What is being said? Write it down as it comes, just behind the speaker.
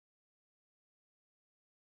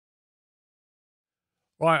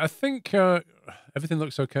Right, I think everything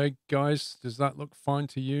looks okay, guys. Does that look fine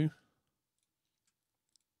to you?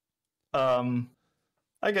 Um,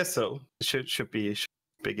 I guess so. It should be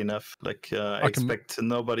big enough. Like I I can expect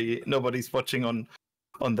nobody's watching on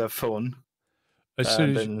their phone. as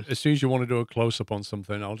soon And as then you want to do a close up on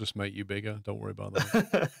something, I'll just make you bigger. Don't worry about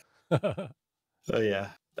that. oh yeah.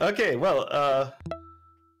 Okay, well,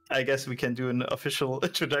 I guess we can do an official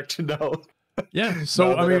introduction now. Yeah. So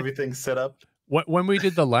Now I that mean, everything's set up. when we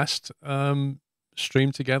did the last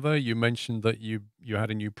stream together, you mentioned that you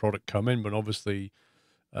had a new product coming, but obviously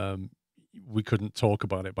um, we couldn't talk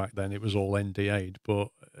about it back then. It was all NDA'd. But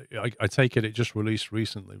I take it just released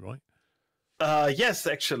recently, right? Yes,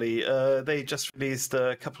 actually, they just released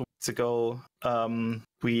a couple of weeks ago.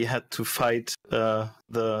 We had to fight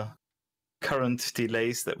the current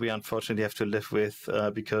delays that we unfortunately have to live with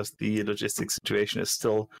because the logistics situation is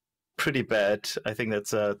still pretty bad. I think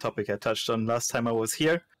that's a topic I touched on last time I was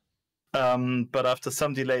here. But after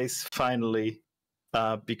some delays, finally,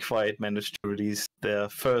 Bequiet managed to release their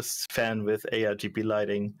first fan with ARGB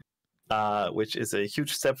lighting, which is a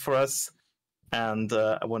huge step for us. And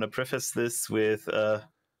I want to preface this with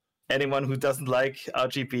anyone who doesn't like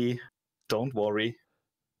RGB, don't worry.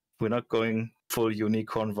 We're not going full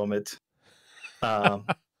unicorn vomit.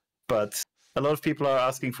 But a lot of people are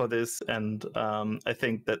asking for this, and I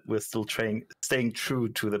think that we're still staying true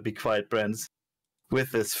to the Bequiet brands with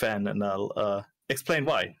this fan, and I'll explain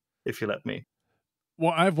why, if you let me.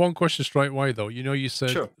 Well, I have one question straight away, though. You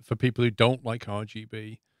said Sure. for people who don't like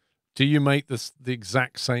RGB, do you make the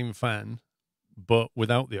exact same fan, but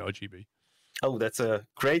without the RGB? Oh, that's a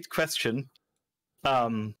great question,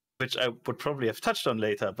 which I would probably have touched on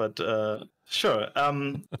later, but sure.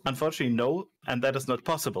 Unfortunately, no, and that is not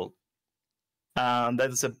possible. And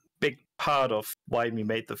that is a big part of why we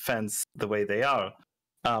made the fans the way they are.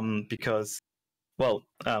 Because, well,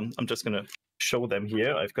 I'm just going to show them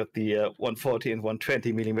here. I've got the 140 and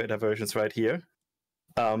 120 millimeter versions right here.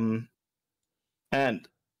 And,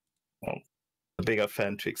 well, a bigger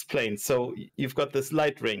fan to explain. So you've got this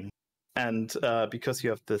light ring. And because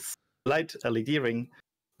you have this light LED ring,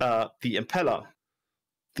 the impeller,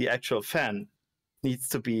 the actual fan, needs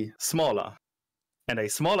to be smaller. And a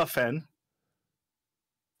smaller fan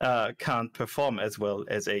can't perform as well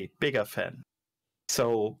as a bigger fan.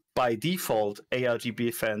 So by default,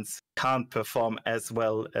 ARGB fans can't perform as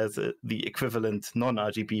well as the equivalent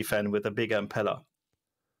non-RGB fan with a bigger impeller.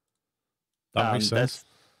 That makes sense.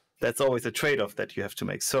 That's always a trade-off that you have to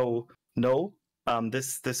make. So no,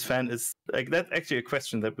 this fan is like that's actually a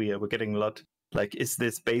question that we're getting a lot. Like, is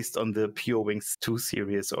this based on the Pure Wings 2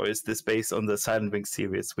 series, or is this based on the Silent Wings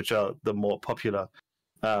series, which are the more popular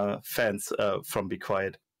fans from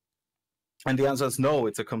Bequiet? And the answer is no,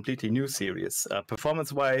 it's a completely new series.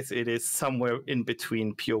 Performance-wise, it is somewhere in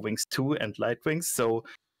between Pure Wings 2 and Light Wings, so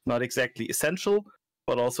not exactly essential,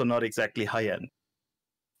 but also not exactly high-end.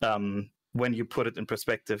 When you put it in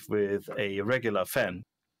perspective with a regular fan.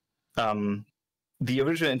 The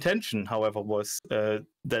original intention, however, was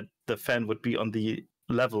that the fan would be on the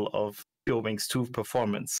level of Pure Wings 2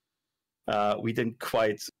 performance. We didn't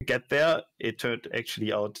quite get there. It turned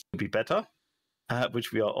actually out to be better,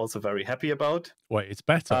 which we are also very happy about. Wait, it's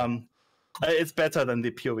better? It's better than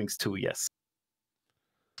the Pure Wings 2, yes.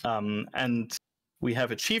 And we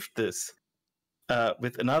have achieved this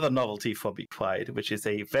with another novelty for Bequiet, which is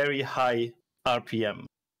a very high RPM.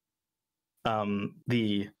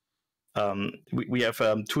 We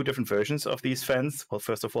have two different versions of these fans. Well,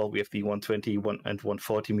 first of all, we have the 120 and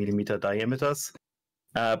 140 millimeter diameters.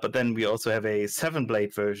 But then we also have a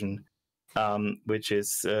 7-blade version, which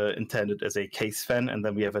is intended as a case fan. And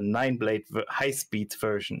then we have a 9-blade high-speed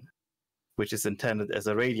version, which is intended as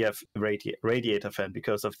a radiator fan.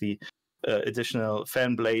 Because of the additional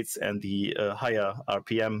fan blades and the higher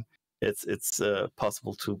RPM, it's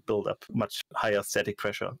possible to build up much higher static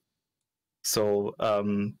pressure. So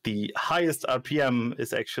the highest RPM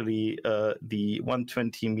is actually the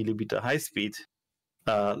 120 millimeter high-speed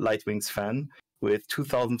Light Wings fan with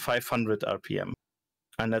 2,500 RPM.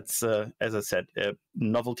 And that's, as I said, a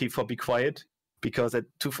novelty for Bequiet, because at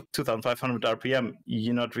 2,500 RPM,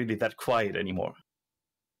 you're not really that quiet anymore.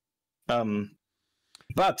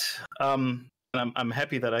 But I'm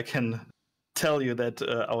happy that I can tell you that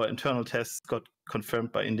our internal tests got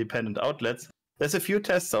confirmed by independent outlets. There's a few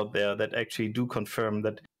tests out there that actually do confirm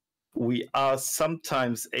that we are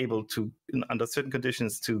sometimes able to, under certain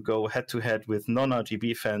conditions, to go head-to-head with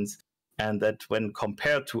non-RGB fans, and that when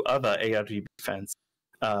compared to other ARGB fans,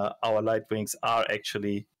 our Light Wings are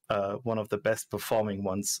actually one of the best performing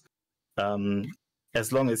ones,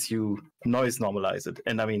 as long as you noise normalize it.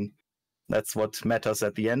 And I mean, That's what matters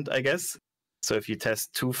at the end, I guess. So if you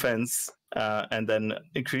test 2 fans and then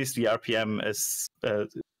increase the RPM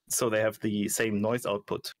so they have the same noise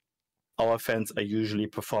output, our fans are usually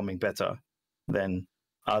performing better than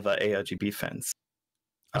other ARGB fans.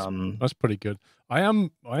 That's pretty good. I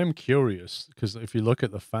am curious because if you look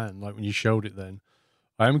at the fan, like when you showed it, then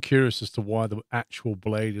I am curious as to why the actual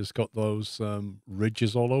blade has got those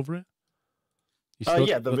ridges all over it.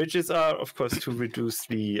 Yeah, the ridges are, of course, to reduce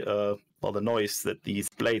the noise that these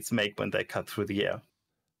blades make when they cut through the air.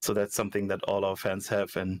 So that's something that all our fans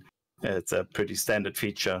have, and it's a pretty standard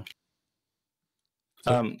feature.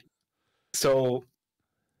 So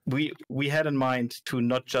we had in mind to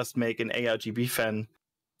not just make an ARGB fan,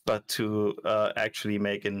 but to actually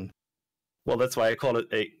make that's why I call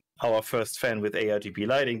it our first fan with ARGB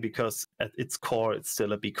lighting, because at its core, it's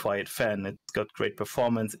still a Bequiet fan. It's got great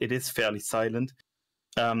performance. It is fairly silent.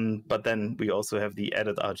 But then we also have the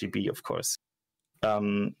added RGB, of course.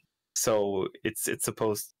 So it's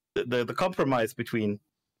supposed the compromise between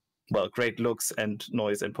great looks and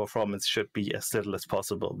noise and performance should be as little as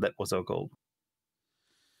possible. That was our goal.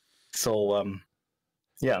 So and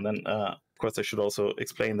then of course I should also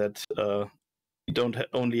explain that we don't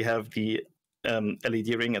only have the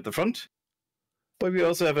LED ring at the front, but we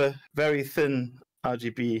also have a very thin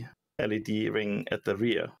RGB LED ring at the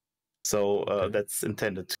rear. So that's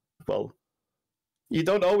intended to, you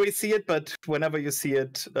don't always see it, but whenever you see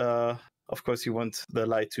it, of course, you want the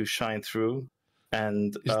light to shine through.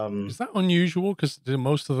 And is that unusual? Because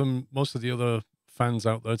most of the other fans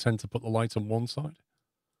out there tend to put the light on one side.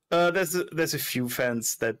 There's a few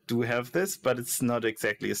fans that do have this, but it's not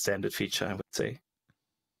exactly a standard feature, I would say.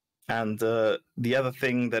 And the other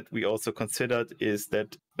thing that we also considered is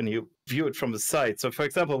that when you view it from the side, so for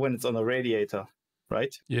example, when it's on a radiator,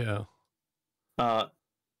 right? Yeah.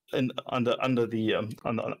 And on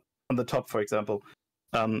the top, for example,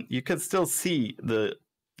 you can still see the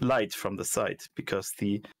light from the side because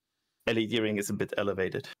the LED ring is a bit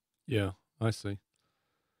elevated. Yeah, I see.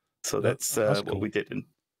 So that's cool. what we did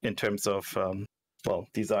in terms of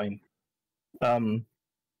design. Then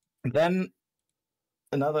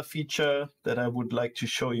another feature that I would like to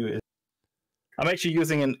show you is I'm actually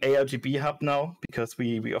using an ARGB hub now because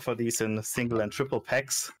we offer these in single and triple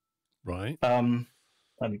packs. Right.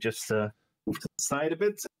 Let me just move to the side a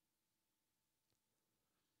bit.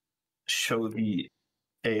 Show the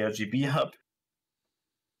ARGB hub.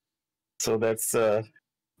 So that's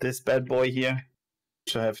this bad boy here,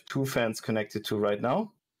 which I have 2 fans connected to right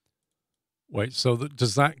now. Wait, so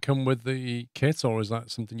does that come with the kit, or is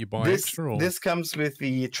that something you buy extra? Or? This comes with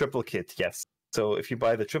the triple kit, yes. So if you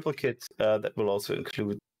buy the triple kit, that will also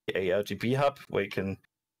include the ARGB hub, where you can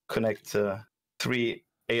connect 3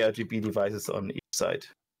 ARGB devices on each side.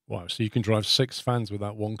 Wow, so you can drive 6 fans with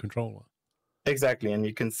that one controller? Exactly, and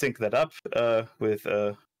you can sync that up with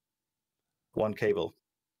one cable.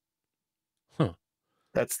 Huh.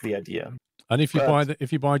 That's the idea. And if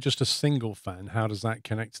you buy just a single fan, how does that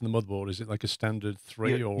connect to the motherboard? Is it like a standard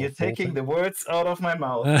 3 or 4? You're taking the words out of my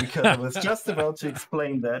mouth because I was just about to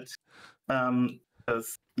explain that.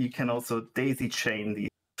 Because you can also daisy chain these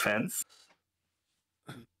fans.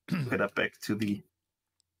 Get up back to the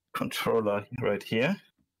controller right here.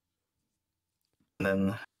 And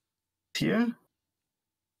then here.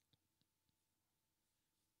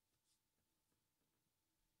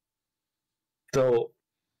 So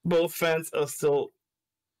both fans are still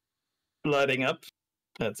lighting up.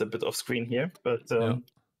 That's a bit off screen here, but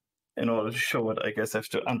in order to show it, I guess I have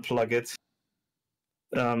to unplug it.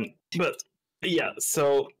 But yeah,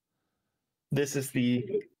 so this is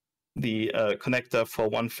the connector for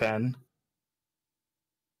one fan,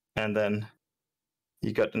 and then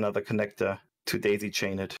you got another connector to daisy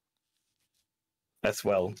chain it as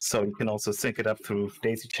well. So you can also sync it up through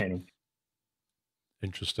daisy chaining.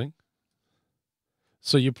 Interesting.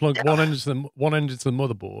 So you plug one end into the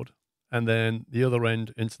motherboard, and then the other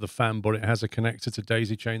end into the fan, but it has a connector to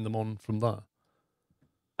daisy chain them on from there.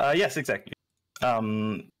 Yes, exactly.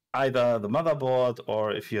 Either the motherboard,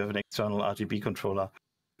 or if you have an external RGB controller,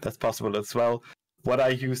 that's possible as well. What I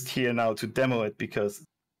used here now to demo it, because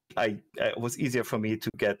it was easier for me to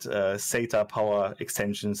get SATA power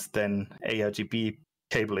extensions than ARGB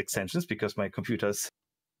cable extensions, because my computer's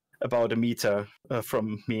about a meter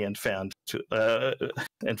from me entfernt.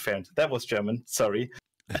 Entfernt. That was German. Sorry,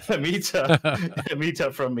 a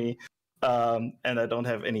meter from me, and I don't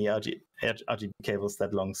have any RGB cables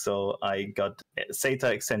that long. So I got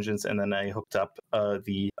SATA extensions, and then I hooked up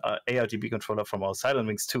the ARGB controller from our Silent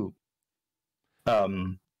Wings 2.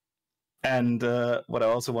 And what I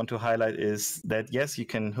also want to highlight is that, yes, you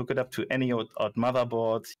can hook it up to any odd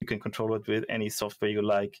motherboard. You can control it with any software you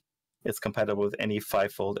like. It's compatible with any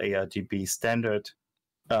 5-volt ARGB standard.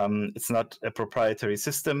 It's not a proprietary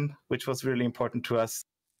system, which was really important to us.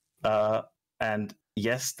 And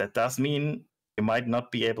yes, that does mean you might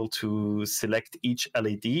not be able to select each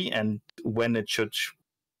LED and when it should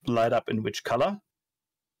light up in which color.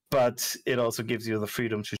 But it also gives you the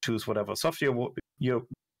freedom to choose whatever software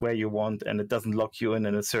where you want, and it doesn't lock you in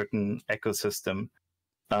a certain ecosystem.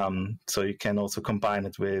 So you can also combine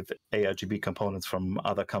it with ARGB components from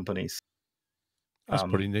other companies. That's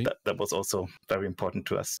pretty neat. That was also very important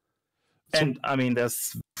to us. So, and I mean,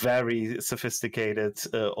 there's very sophisticated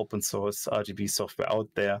open source RGB software out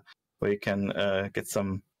there where you can get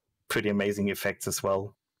some pretty amazing effects as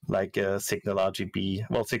well, like Signal RGB.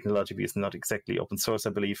 Well, Signal RGB is not exactly open source, I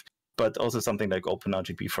believe, but also something like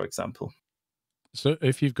OpenRGB, for example. So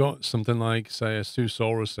if you've got something like, say, a SUSE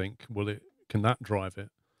AuraSync, can that drive it?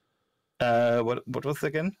 What was it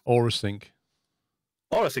again? AuraSync.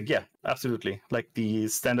 AuraSync, yeah, absolutely. Like the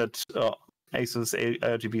standard ASUS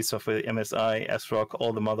RGB software, MSI, SRock,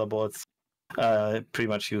 all the motherboards pretty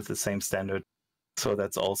much use the same standard. So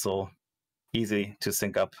that's also easy to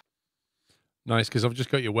sync up. Nice, because I've just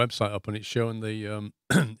got your website up and it's showing the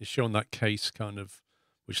it's showing that case kind of,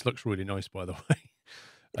 which looks really nice, by the way.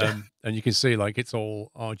 And you can see like it's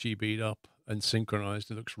all RGB'd up and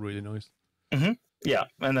synchronized. It looks really nice. Mm-hmm. Yeah,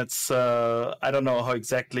 and it's I don't know how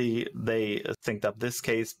exactly they synced up this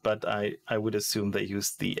case, but I would assume they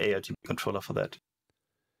used the ARGB controller for that.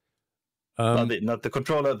 Not the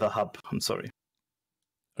controller, the hub. I'm sorry.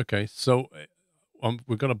 Okay, so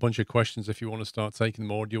we've got a bunch of questions. If you want to start taking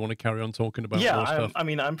them, or do you want to carry on talking about more stuff? I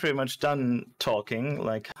mean, I'm pretty much done talking.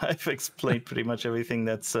 Like I've explained pretty much everything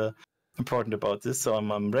that's important about this. So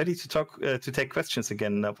I'm ready to talk to take questions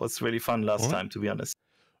again. That was really fun last time, to be honest.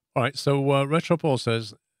 All right. So Retropol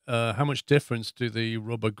says, how much difference do the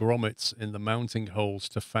rubber grommets in the mounting holes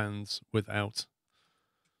to fans without?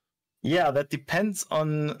 Yeah, that depends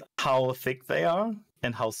on how thick they are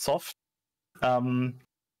and how soft.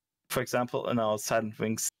 For example, in our Silent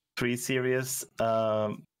Wings 3 series,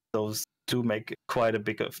 those do make quite a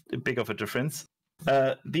big of a difference.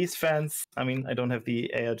 These fans, I mean, I don't have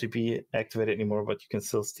the ARGB activated anymore, but you can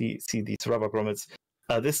still see these rubber grommets.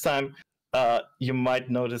 This time, you might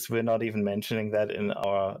notice we're not even mentioning that in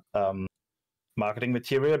our marketing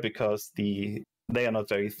material because they are not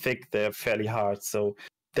very thick. They're fairly hard, so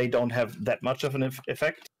they don't have that much of an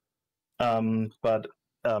effect. But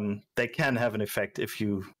they can have an effect if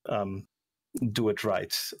you do it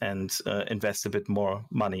right and invest a bit more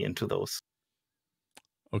money into those.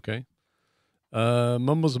 Okay.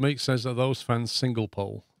 Mumbles Meek says, are those fans single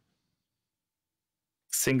pole?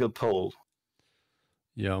 Single pole.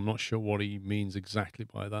 Yeah, I'm not sure what he means exactly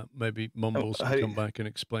by that. Maybe Mumbles can come back and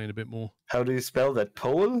explain a bit more. How do you spell that?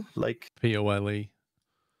 Pole? Like P-O-L-E.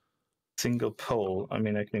 Single pole. I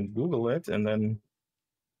mean, I can Google it and then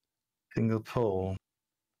single pole.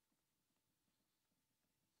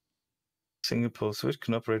 Single pole switch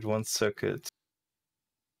can operate one circuit.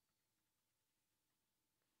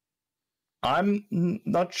 I'm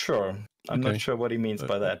not sure. I'm not sure what he means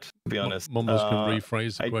by that, to be honest. Mumbles can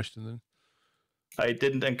rephrase the question then. I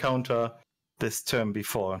didn't encounter this term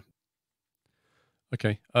before.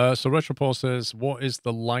 Okay. So Retropol says, what is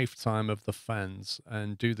the lifetime of the fans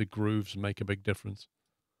and do the grooves make a big difference?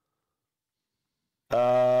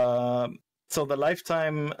 So the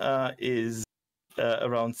lifetime is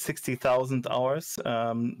around 60,000 hours.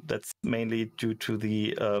 That's mainly due to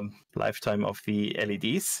the lifetime of the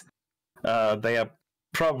LEDs. They are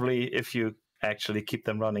probably, if you actually keep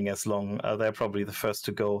them running as long, they're probably the first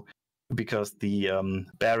to go because the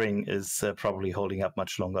bearing is probably holding up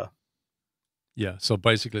much longer. Yeah, so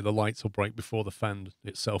basically the lights will break before the fan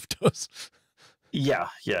itself does. Yeah,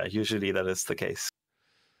 usually that is the case.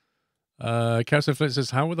 Captain Flint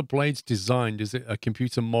says, how were the blades designed? Is it a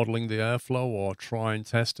computer modeling the airflow or try and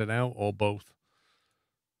test it out or both?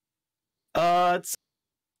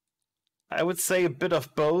 I would say a bit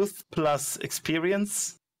of both plus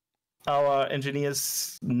experience. Our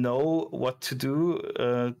engineers know what to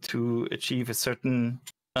do to achieve a certain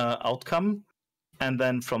outcome. And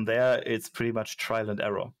then from there, it's pretty much trial and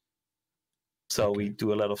error. So we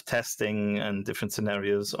do a lot of testing and different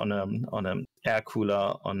scenarios on an air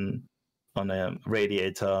cooler, on a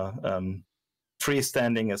radiator,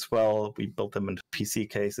 freestanding as well. We build them into PC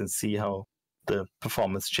case and see how the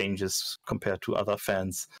performance changes compared to other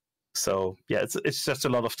fans. So yeah, it's just a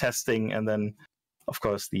lot of testing, and then of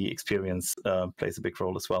course the experience plays a big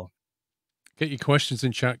role as well. Get your questions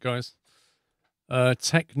in chat, guys.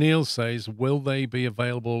 Tech Neil says, will they be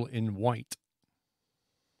available in white?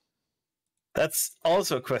 That's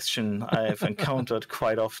also a question I've encountered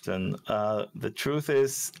quite often. The truth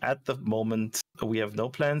is, at the moment, we have no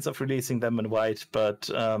plans of releasing them in white, but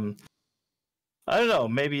I don't know.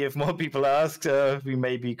 Maybe if more people ask, we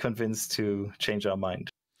may be convinced to change our mind.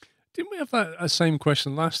 Didn't we have that same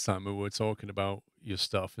question last time when we were talking about your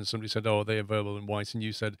stuff and somebody said, oh, are they available in white? And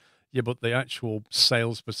you said, yeah, but the actual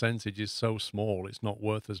sales percentage is so small, it's not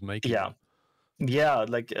worth us making Yeah. them. Yeah,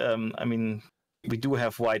 like, I mean, we do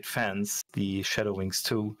have white fans, the Shadow Wings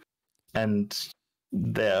 2, and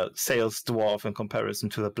their sales dwarf in comparison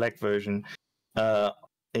to the black version.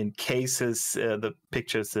 In cases, the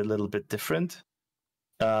picture is a little bit different.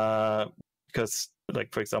 Because,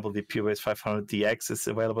 like, for example, the Pure Base 500DX is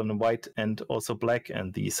available in white and also black,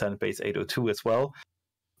 and the Silent Base 802 as well,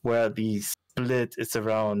 where the split is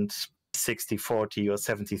around 60-40 or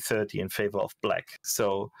 70-30 in favor of black.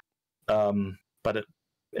 So, but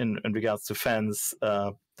in regards to fans,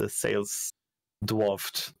 the sales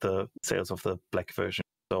dwarfed the sales of the black version.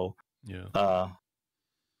 So, yeah.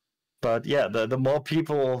 But yeah, the more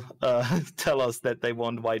people tell us that they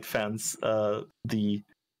want white fans, the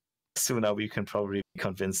sooner we can probably be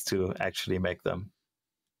convinced to actually make them.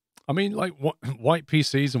 I mean, like white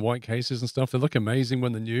PCs and white cases and stuff, they look amazing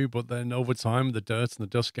when they're new, but then over time, the dirt and the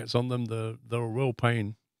dust gets on them. They're a real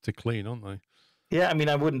pain to clean, aren't they? Yeah, I mean,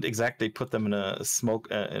 I wouldn't exactly put them in a smoke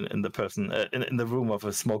in the person in the room of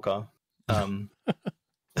a smoker.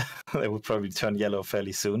 They would probably turn yellow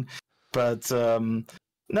fairly soon. But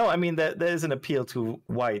no, I mean, there is an appeal to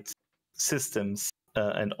white systems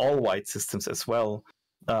and all white systems as well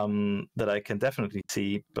that I can definitely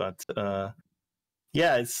see. But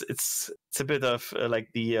yeah, it's a bit of like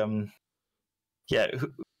the yeah,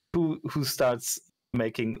 who starts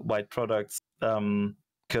making white products?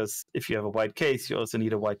 Because if you have a white case, you also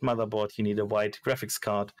need a white motherboard, you need a white graphics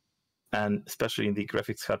card, and especially in the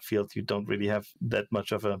graphics card field, you don't really have that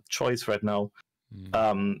much of a choice right now.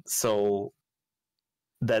 So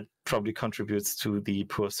that probably contributes to the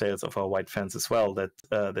poor sales of our white fans as well. That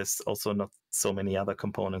there's also not so many other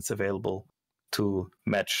components available to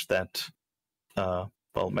match that.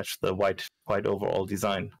 Match the white overall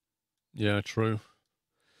design. Yeah, true.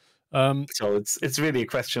 So it's really a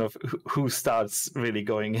question of who starts really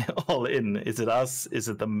going all in. Is it us? Is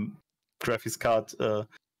it the graphics card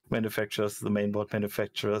manufacturers, the mainboard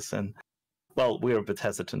manufacturers? And well, we're a bit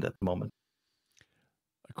hesitant at the moment.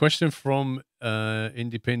 A question from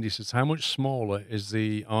Indie says, how much smaller is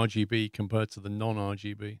the RGB compared to the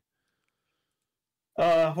non-RGB?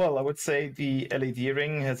 Well, I would say the LED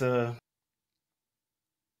ring has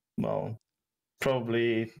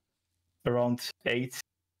probably around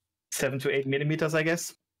 7 to 8 millimeters, I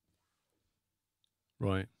guess.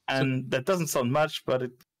 Right. And that doesn't sound much, but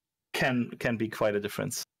it can be quite a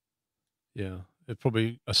difference. Yeah, it's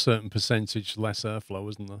probably a certain percentage less airflow,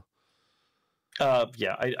 isn't there?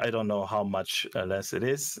 Yeah, I don't know how much less it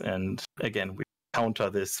is. And again, we counter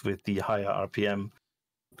this with the higher RPM.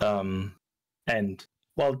 And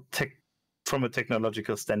well, from a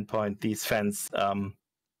technological standpoint, these fans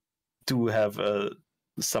do have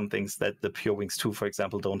some things that the Pure Wings 2, for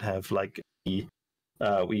example, don't have. Like we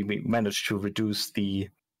managed to reduce the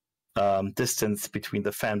distance between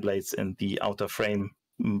the fan blades and the outer frame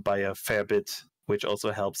by a fair bit, which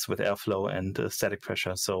also helps with airflow and static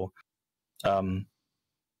pressure. So,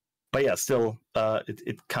 but yeah, still,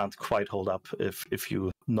 it can't quite hold up if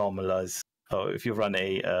you normalize or if you run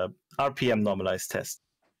a RPM normalized test.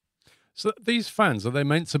 So these fans, are they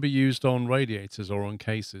meant to be used on radiators or on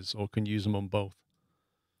cases, or can you use them on both?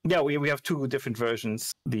 Yeah, we have two different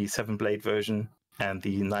versions, the 7-blade version and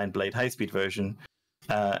the 9-blade high-speed version.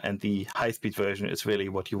 And the high-speed version is really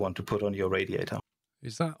what you want to put on your radiator.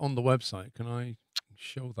 Is that on the website? Can I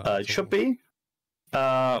show that? It should be.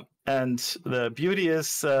 And the beauty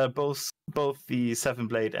is both the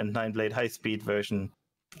 7-blade and 9-blade high-speed version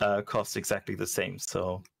cost exactly the same.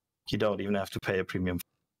 So you don't even have to pay a premium.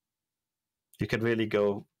 You can really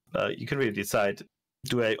go, you can really decide,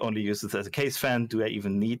 do I only use this as a case fan? Do I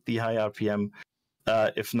even need the high RPM?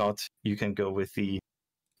 If not, you can go with the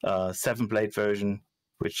 7-blade version,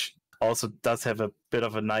 which also does have a bit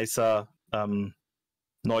of a nicer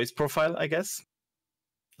noise profile, I guess.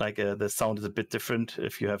 Like the sound is a bit different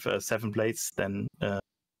if you have 7 blades than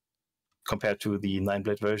compared to the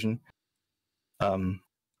 9-blade version.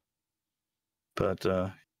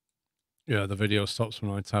 Yeah, the video stops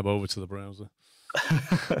when I tab over to the browser.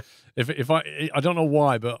 if I don't know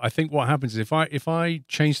why, but I think what happens is if I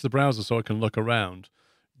change the browser so I can look around,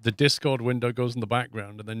 the Discord window goes in the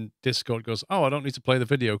background, and then Discord goes, "Oh, I don't need to play the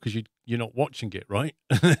video because you're not watching it, right?"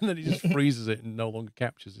 And then it just freezes it and no longer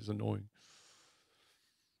captures. It's annoying.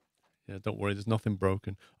 Yeah, don't worry. There's nothing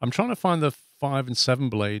broken. I'm trying to find the 5 and 7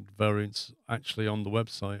 blade variants actually on the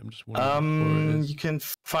website. I'm just wondering where it is. You can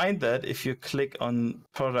find that if you click on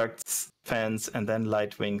products, fans, and then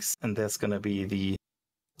light wings, and there's going to be the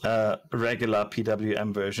regular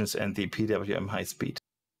PWM versions and the PWM high speed.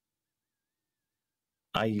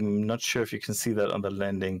 I'm not sure if you can see that on the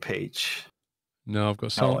landing page. No, I've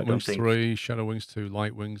got Silent Wings 3, Shadow Wings 2,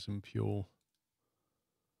 Light Wings, and Pure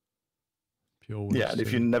Wings. Yeah, and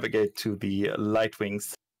if you navigate to the Light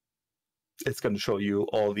Wings, it's going to show you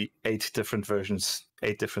all the 8 different versions,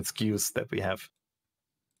 8 different SKUs that we have.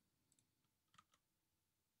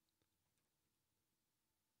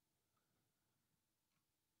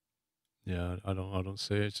 Yeah, I don't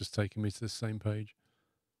see it. It's just taking me to the same page.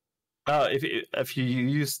 If you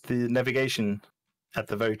use the navigation at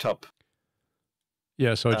the very top.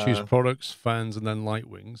 Yeah, so I choose products, fans, and then light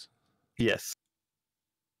wings. Yes.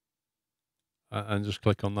 And just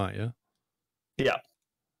click on that, yeah? Yeah.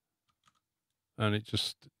 And it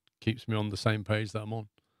just keeps me on the same page that I'm on.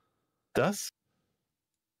 Does?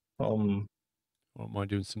 Or am I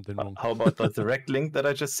doing something wrong? How about the direct link that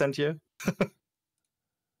I just sent you?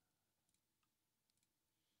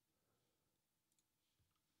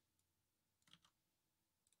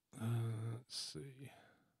 Let's see.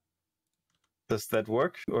 Does that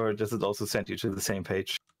work, or does it also send you to the same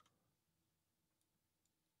page?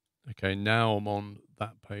 Okay, now I'm on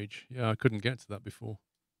that page. Yeah, I couldn't get to that before.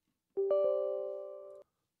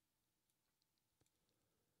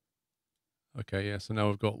 Okay, yeah, so now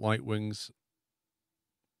I've got light wings,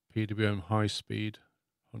 PWM high speed,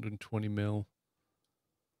 120 mil.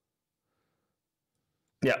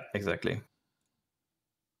 Yeah, exactly.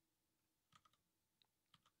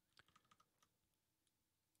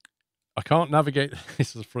 I can't navigate.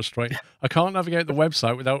 This is frustrating. I can't navigate the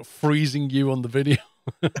website without freezing you on the video.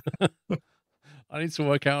 I need to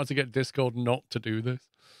work out how to get Discord not to do this.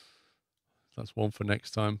 That's one for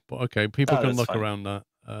next time. But okay, people can look around that.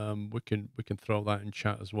 We can throw that in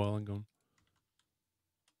chat as well. Hang on.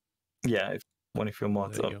 Yeah, if one of your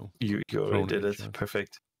mods up, you already did it. Chat.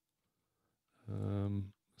 Perfect.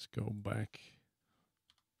 Let's go back.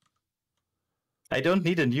 I don't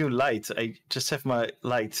need a new light. I just have my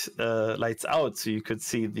lights out, so you could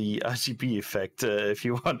see the RGB effect. If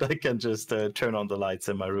you want, I can just turn on the lights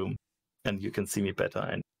in my room, and you can see me better.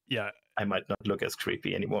 And yeah, I might not look as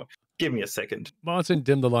creepy anymore. Give me a second. Martin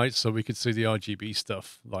dimmed the lights so we could see the RGB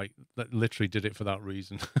stuff. Like, that literally did it for that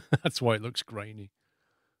reason. That's why it looks grainy.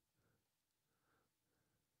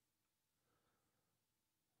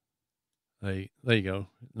 There you go.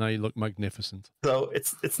 Now you look magnificent. So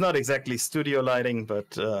it's not exactly studio lighting,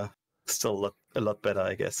 but still a lot better,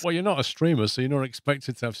 I guess. Well, you're not a streamer, so you're not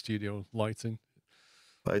expected to have studio lighting.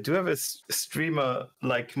 I do have a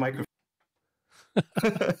streamer-like microphone.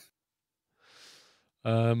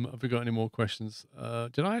 Have we got any more questions?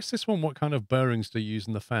 Did I ask this one? What kind of bearings do you use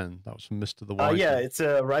in the fan? That was from Mr. The Wise. Yeah, it's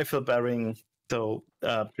a rifle bearing. So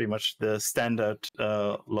pretty much the standard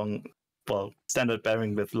standard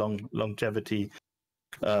bearing with longevity,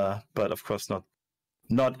 but of course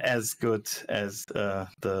not as good as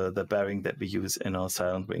the bearing that we use in our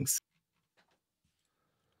Silent Wings.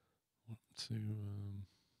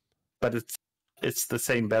 But it's the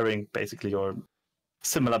same bearing basically, or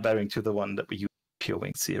similar bearing to the one that we use in Pure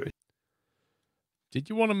Wings series. Did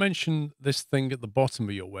you want to mention this thing at the bottom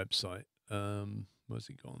of your website? Where's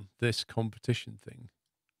it gone? This competition thing.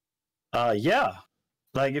 Yeah.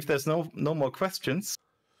 Like, if there's no more questions.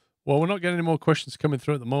 Well, we're not getting any more questions coming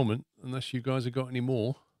through at the moment, unless you guys have got any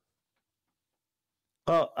more.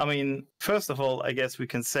 Well, I mean, first of all, I guess we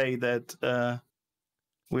can say that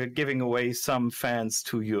we're giving away some fans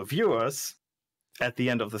to your viewers at the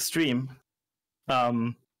end of the stream.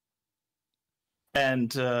 And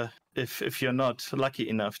if you're not lucky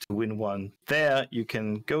enough to win one there, you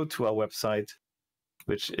can go to our website,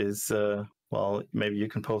 which is, well, maybe you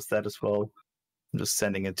can post that as well. I'm just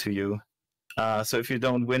sending it to you. So if you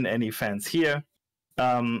don't win any fans here,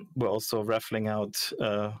 we're also raffling out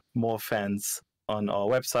more fans on our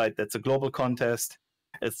website. That's a global contest.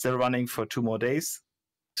 It's still running for 2 more days.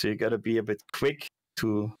 So you got to be a bit quick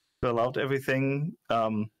to fill out everything.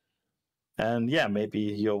 And yeah, maybe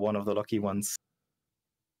you're one of the lucky ones.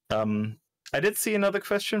 I did see another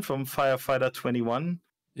question from Firefighter21.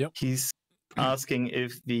 Yep. He's asking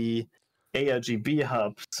if the ARGB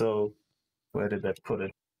hub, so where did I put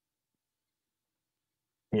it?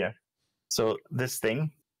 Yeah. So this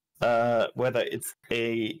thing, whether it's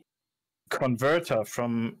a converter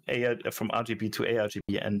from RGB to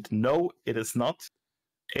ARGB, and no, it is not.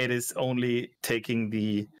 It is only taking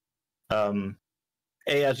the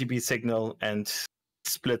ARGB signal and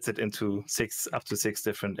splits it into up to six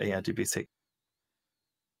different ARGB signals.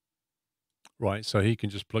 Right, so he can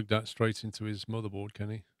just plug that straight into his motherboard, can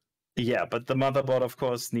he? Yeah, but the motherboard, of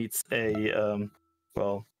course, needs a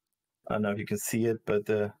well, I don't know if you can see it, but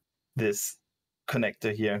this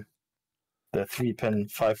connector here, the 3-pin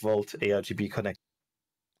 5-volt ARGB connector.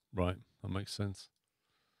 Right, that makes sense.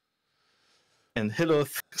 And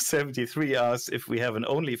Hilo73 asks if we have an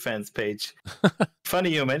OnlyFans page.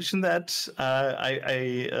 Funny you mentioned that.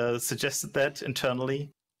 I suggested that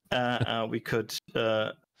internally. We could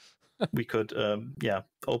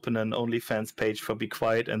open an OnlyFans page for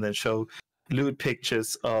Bequiet and then show lewd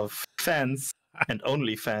pictures of fans and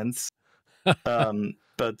OnlyFans.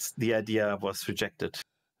 But the idea was rejected.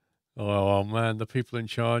 Oh man, the people in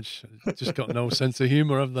charge just got no sense of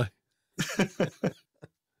humor, have they?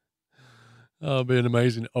 Oh, it'd be an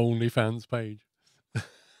amazing OnlyFans page.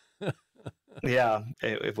 Yeah,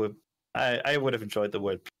 it would. I would have enjoyed the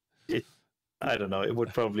word. I don't know. It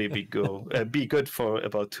would probably be good for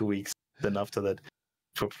about 2 weeks. Then after that,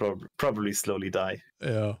 probably slowly die.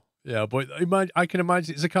 Yeah, but I can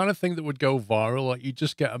imagine it's the kind of thing that would go viral. Like you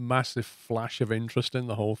just get a massive flash of interest in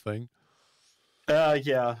the whole thing.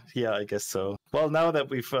 Yeah, I guess so. Well, now that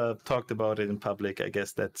we've talked about it in public, I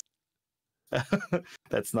guess that's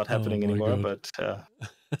that's not happening anymore. God.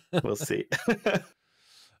 But we'll see.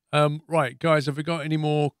 Right, guys, have we got any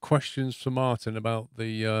more questions for Martin about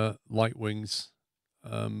the Lightwings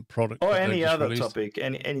product? Or any other released? topic,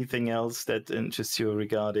 anything else that interests you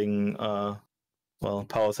regarding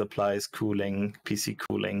power supplies, cooling,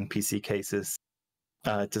 PC cases.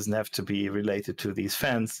 It doesn't have to be related to these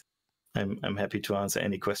fans. I'm happy to answer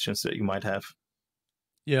any questions that you might have.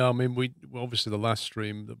 Yeah, I mean, obviously the last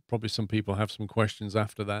stream, probably some people have some questions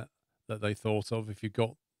after that they thought of. If you've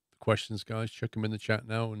got questions, guys, chuck them in the chat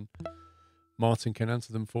now, and Martin can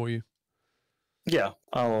answer them for you. Yeah,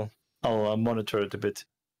 I'll monitor it a bit.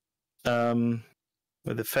 With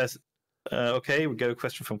the first, okay, we got a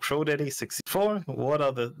question from CrowDaddy64. What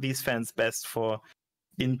are these fans best for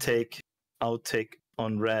intake, outtake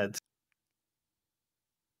on red?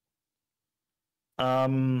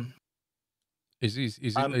 Is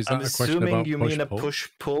that I'm a question assuming about you mean a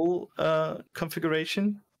push-pull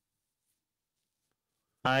configuration.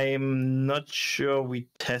 I'm not sure we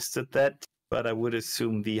tested that, but I would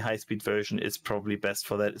assume the high-speed version is probably best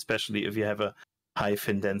for that, especially if you have a high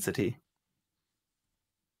fin density.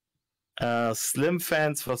 Slim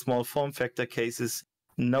fans for small form factor cases.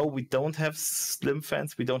 No, we don't have slim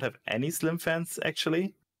fans. We don't have any slim fans,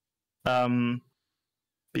 actually.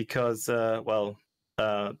 Because,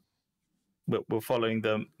 we're following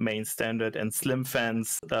the main standard, and slim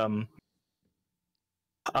fans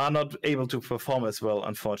are not able to perform as well,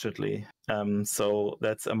 unfortunately. So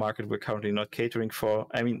that's a market we're currently not catering for.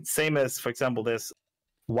 I mean, same as, for example, there's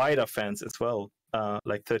wider fans as well,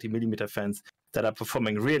 like 30mm fans that are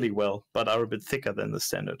performing really well, but are a bit thicker than the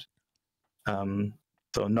standard.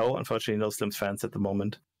 So no, unfortunately, no slim fans at the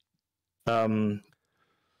moment.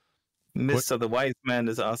 Mr. The Wise Man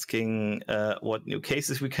is asking what new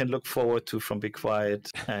cases we can look forward to from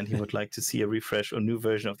Bequiet, and he would like to see a refresh or new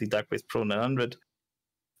version of the Darkbase Pro 900.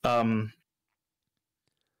 How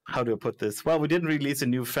do I put this? Well, we didn't release a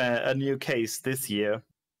new case this year,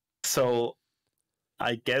 so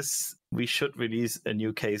I guess we should release a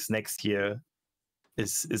new case next year.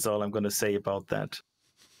 Is all I'm going to say about that.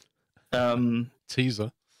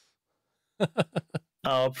 Teaser.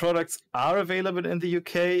 Our products are available in the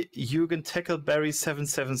UK. Jürgen Tackleberry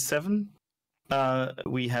 777.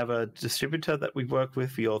 We have a distributor that we work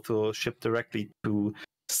with. We also ship directly to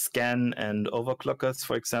Scan and overclockers,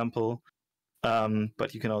 for example.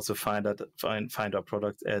 But you can also find our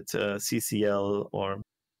product at CCL or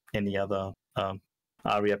any other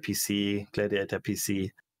Aria PC, Gladiator PC.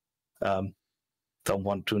 Don't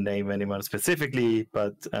want to name anyone specifically,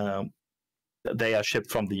 but they are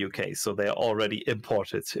shipped from the UK, so they are already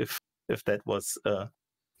imported. If that was the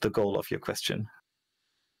goal of your question.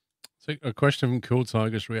 So a question from Cool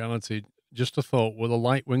Tigers Reality. Just a thought: will the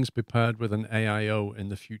Lightwings be paired with an AIO in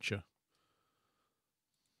the future?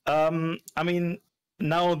 I mean,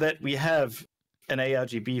 now that we have an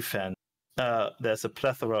ARGB fan, there's a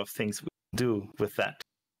plethora of things we can do with that.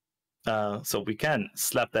 So we can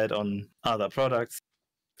slap that on other products,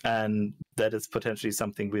 and that is potentially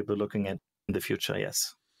something we'll be looking at in the future,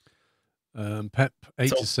 yes.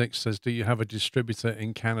 Pep86 says, do you have a distributor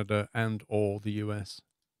in Canada and or the US?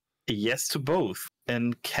 Yes to both.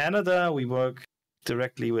 In Canada, we work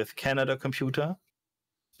directly with Canada Computer.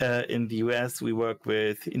 In the US, we work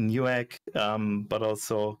with Newegg, but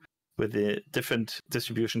also with a different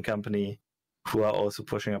distribution company who are also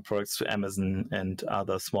pushing our products to Amazon and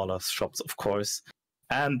other smaller shops, of course.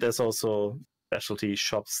 And there's also specialty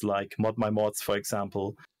shops like Mod My Mods, for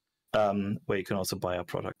example, where you can also buy our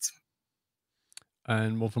products.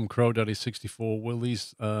 And one from CrowDaddy64, will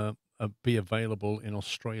these be available in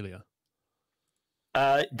Australia?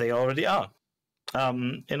 They already are.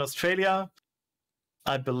 In Australia,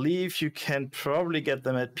 I believe you can probably get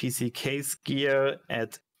them at PC Case Gear,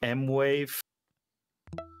 at M-Wave,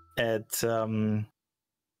 at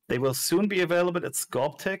they will soon be available at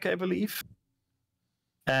Scorptech, I believe.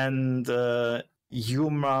 And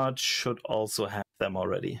UMart should also have them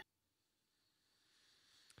already.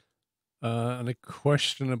 And a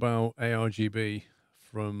question about ARGB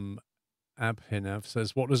from Abhinav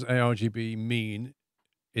says, what does ARGB mean?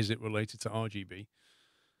 Is it related to RGB?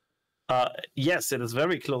 Yes, it is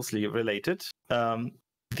very closely related.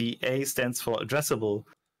 The A stands for addressable,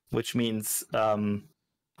 which means,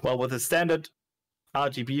 well, with a standard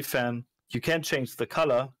RGB fan, you can change the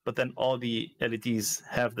color, but then all the LEDs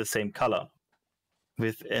have the same color.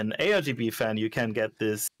 With an ARGB fan, you can get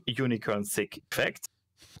this unicorn stick effect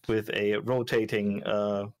with a rotating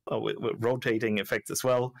with rotating effects as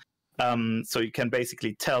well. So you can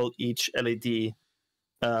basically tell each LED,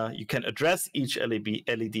 you can address each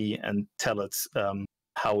LED and tell it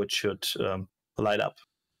how it should light up.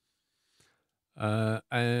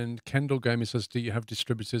 And Kendall Gamer says, do you have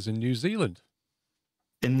distributors in New Zealand?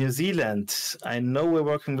 In New Zealand, I know we're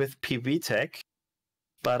working with PV Tech,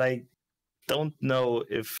 but I don't know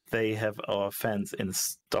if they have our fans in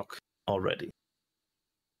stock already.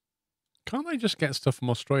 Can't they just get stuff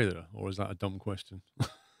from Australia, or is that a dumb question?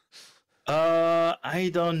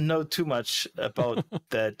 I don't know too much about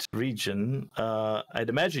that region. I'd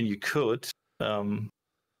imagine you could. I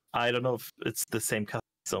don't know if it's the same customer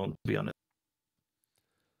zone, to be honest.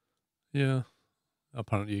 Yeah,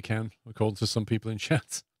 apparently you can, according to some people in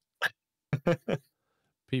chat.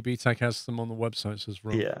 PB Tech has them on the website, says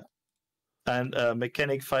Rob. Yeah. And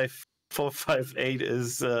Mechanic 5458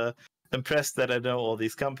 is impressed that I know all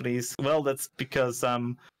these companies. Well, that's because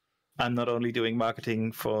I'm not only doing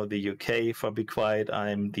marketing for the UK for Bequiet,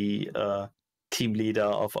 I'm the team leader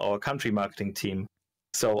of our country marketing team.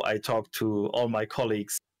 So I talk to all my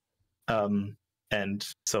colleagues, and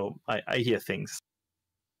so I hear things.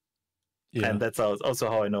 Yeah. And that's also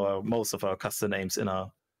how I know most of our customer names in our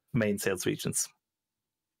main sales regions.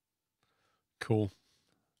 Cool.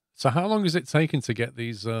 So how long has it taken to get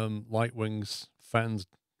these Lightwings fans?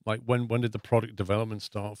 Like when did the product development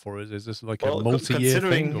start for it? Is this like a multi-year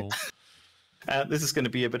thing? Or? This is going to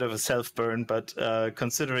be a bit of a self-burn, but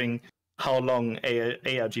considering how long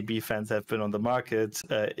ARGB fans have been on the market,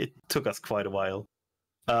 it took us quite a while.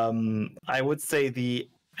 I would say the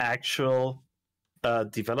actual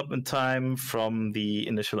development time from the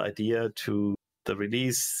initial idea to the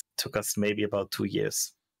release took us maybe about 2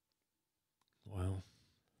 years. Wow.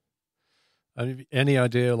 Any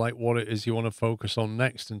idea like what it is you want to focus on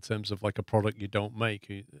next in terms of like a product you don't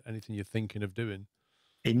make? Anything you're thinking of doing?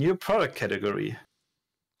 A new product category.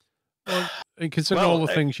 Well, and considering all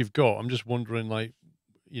the things you've got, I'm just wondering, like,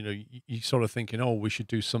 you know, you sort of thinking, oh, we should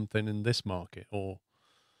do something in this market, or,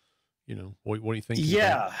 you know, what are you thinking?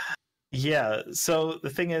 Yeah. Yeah. So the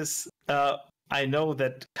thing is, I know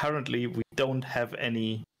that currently we don't have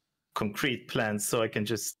any concrete plans, so I can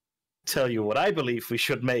just tell you what I believe we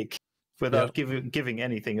should make without giving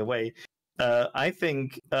anything away. I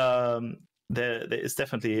think there is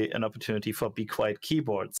definitely an opportunity for Bequiet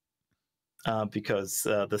keyboards because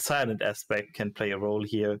the silent aspect can play a role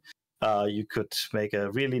here. You could make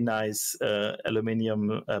a really nice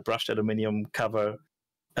brushed aluminum cover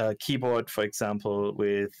keyboard, for example,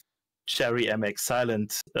 with Cherry MX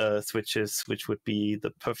silent switches, which would be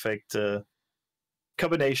the perfect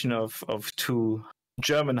combination of two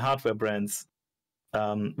German hardware brands,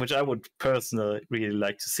 which I would personally really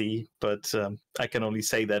like to see, but I can only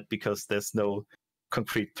say that because there's no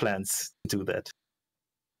concrete plans to do that.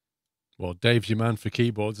 Well, Dave's your man for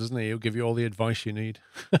keyboards, isn't he? He'll give you all the advice you need.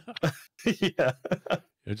 Yeah.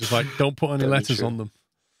 You're just like, don't put any letters on them.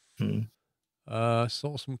 Hmm.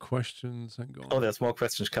 Saw some questions. Hang on. Oh, there's more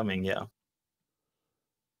questions coming, yeah.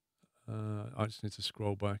 I just need to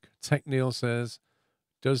scroll back. Tech Neil says,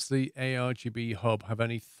 does the ARGB hub have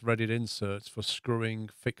any threaded inserts for screwing,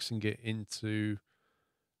 fixing it into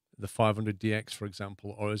the 500DX, for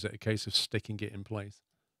example, or is it a case of sticking it in place?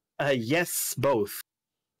 Yes, both.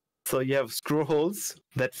 So you have screw holes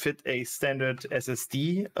that fit a standard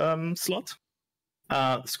SSD slot,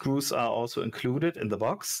 Screws are also included in the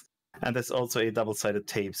box, and there's also a double-sided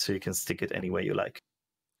tape, so you can stick it anywhere you like.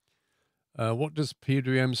 What does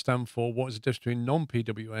PWM stand for? What is the difference between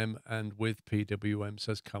non-PWM and with PWM,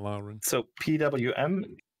 says Kalaran. So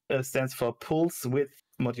PWM stands for pulse width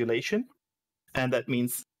modulation, and that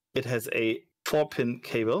means it has a 4-pin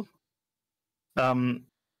cable.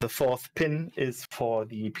 The 4th pin is for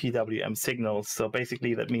the PWM signal. So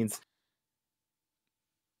basically that means,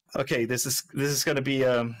 okay, this is going to be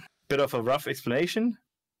a bit of a rough explanation,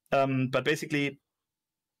 but basically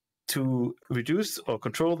to reduce or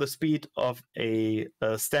control the speed of a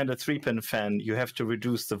standard 3-pin fan, you have to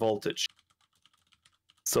reduce the voltage.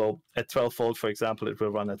 So at 12 volt, for example, it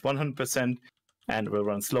will run at 100% and will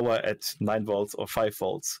run slower at 9 volts or 5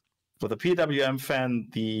 volts. With a PWM fan,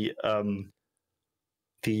 the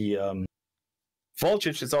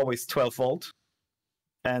voltage is always 12 volt,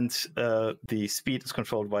 and the speed is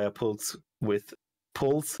controlled via pulse width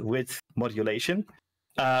modulation,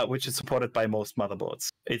 which is supported by most motherboards.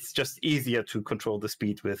 It's just easier to control the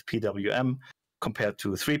speed with PWM compared to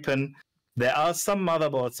 3-pin. There are some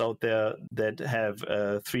motherboards out there that have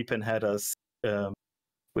 3-pin headers,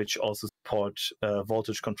 which also support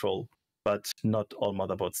voltage control, but not all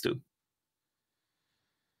motherboards do.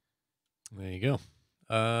 There you go.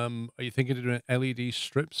 Are you thinking of doing LED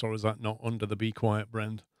strips, or is that not under the Bequiet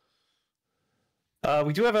brand?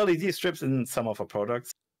 We do have LED strips in some of our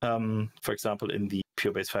products. For example, in the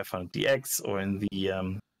PureBase 500DX or in the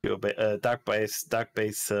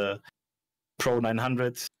DarkBase Pro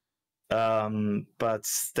 900. But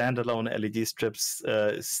standalone LED strips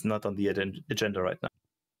is not on the agenda right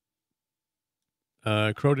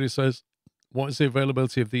now. Crowdy says, what is the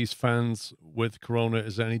availability of these fans with Corona?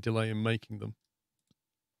 Is there any delay in making them?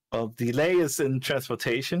 Well, delay is in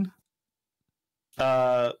transportation.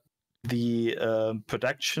 The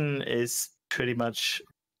production is pretty much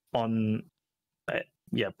on,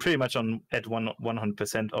 pretty much on at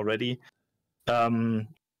 100% already.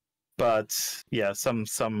 But yeah,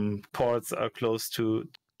 some ports are closed due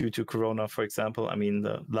to Corona, for example. I mean,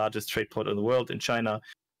 the largest trade port in the world in China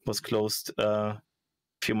was closed a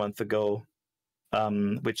few months ago,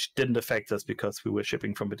 which didn't affect us because we were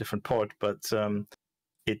shipping from a different port. But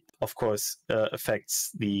it, of course,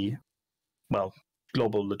 affects the,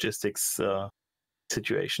 global logistics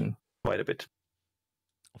situation quite a bit.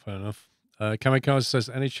 Fair enough. Kamikaze says,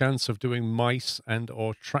 any chance of doing mice and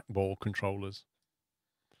or trackball controllers?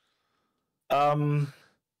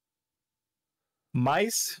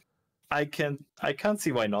 Mice, I can't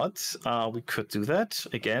see why not. We could do that.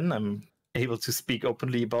 Again, I'm able to speak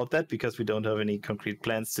openly about that because we don't have any concrete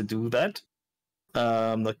plans to do that.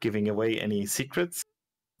 I'm not giving away any secrets.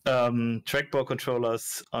 Trackball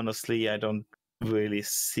controllers, honestly, I don't really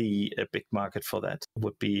see a big market for that. It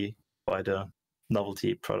would be quite a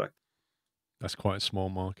novelty product. That's quite a small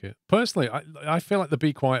market. Personally, I feel like the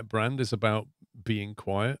Bequiet brand is about being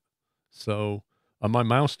quiet. So, and my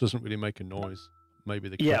mouse doesn't really make a noise. Maybe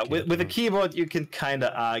the with a keyboard you can kind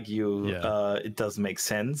of argue it does make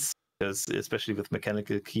sense, because especially with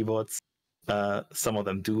mechanical keyboards, some of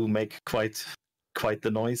them do make quite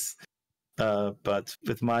the noise. But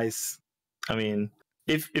with mice, I mean,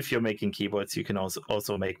 if you're making keyboards, you can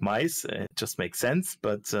also make mice. It just makes sense.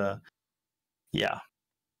 But the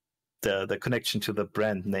connection to the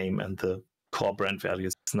brand name and the core brand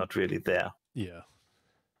values is not really there. Yeah,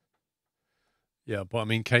 but I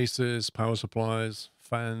mean, cases, power supplies,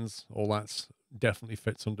 fans, all that definitely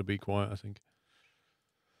fits under Bequiet, I think.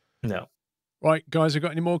 No. Right, guys, have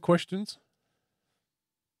got any more questions?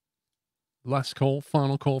 Last call,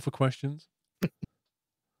 final call for questions.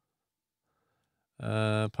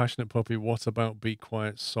 Passionate Puppy, what about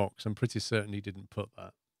Bequiet socks? I'm pretty certain he didn't put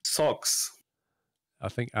that. Socks? I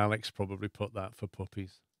think Alex probably put that for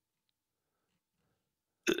puppies.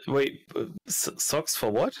 Wait, socks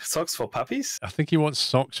for what? Socks for puppies? I think he wants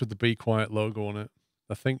socks with the Bequiet logo on it.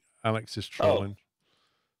 I think Alex is trolling.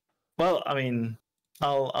 Well, I mean,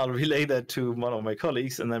 I'll relay that to one of my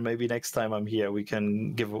colleagues, and then maybe next time I'm here we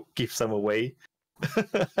can give some away.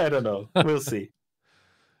 I don't know. We'll see.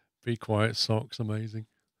 Bequiet socks, amazing.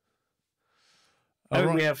 I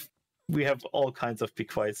mean, we have all kinds of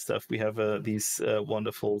Bequiet stuff. We have these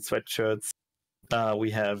wonderful sweatshirts.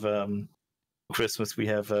 We have Christmas. We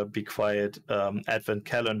have Bequiet advent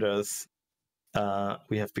calendars.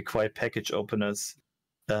 We have Bequiet package openers.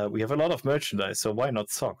 We have a lot of merchandise, so why not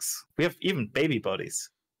socks? We have even baby bodies.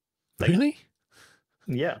 Really?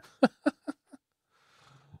 Yeah.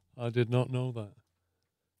 I did not know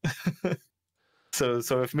that.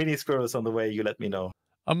 So if Mini Squirrel is on the way, you let me know.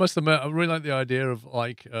 I must admit, I really like the idea of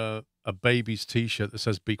like a baby's T-shirt that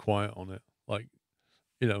says "Be Quiet" on it. Like,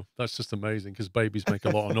 You know, that's just amazing because babies make a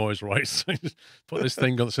lot of noise, right? So you just put this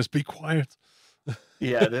thing on that says, "Be quiet."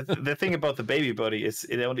 Yeah, the thing about the baby body is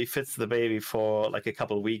it only fits the baby for like a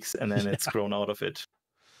couple of weeks, and then it's Yeah. grown out of it.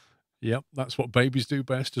 Yep, that's what babies do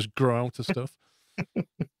best, just grow out of stuff.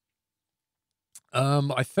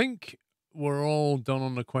 I think we're all done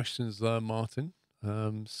on the questions there, Martin.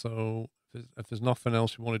 So if there's nothing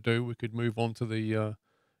else we want to do, we could move on to the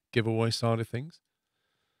giveaway side of things.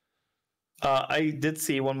 I did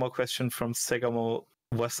see one more question from Segamo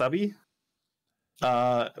Wasabi,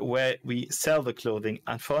 where we sell the clothing.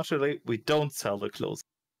 Unfortunately, we don't sell the clothes.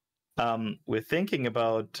 We're thinking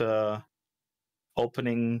about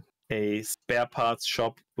opening a spare parts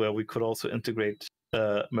shop where we could also integrate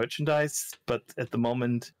merchandise, but at the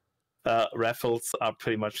moment, raffles are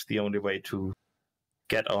pretty much the only way to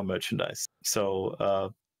get our merchandise.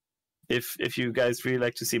 So if you guys really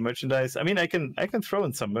like to see merchandise, I mean, I can throw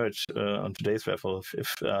in some merch on today's raffle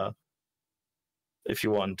if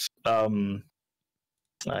you want.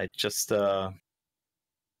 I just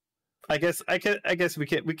I guess we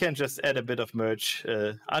can just add a bit of merch,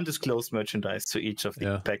 undisclosed merchandise to each of the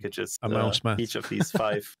Yeah, packages. a mouse mat. Each of these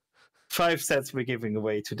five sets we're giving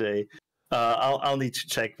away today. I'll need to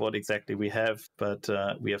check what exactly we have, but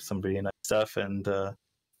we have some really nice stuff, and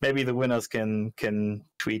maybe the winners can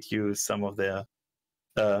tweet you some of their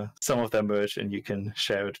merch, and you can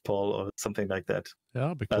share it, Paul, or something like that. Yeah,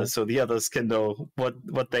 that'd be cool. So the others can know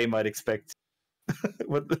what they might expect,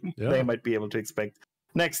 what they might be able to expect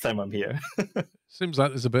next time I'm here. Seems like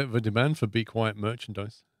there's a bit of a demand for Bequiet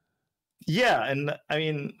merchandise. Yeah, and I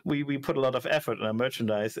mean, we put a lot of effort in our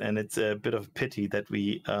merchandise, and it's a bit of a pity that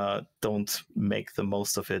we don't make the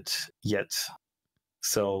most of it yet.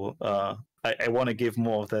 So I want to give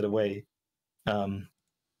more of that away,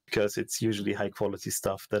 because it's usually high quality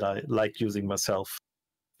stuff that I like using myself,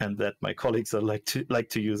 and that my colleagues are like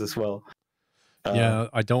to use as well. Yeah,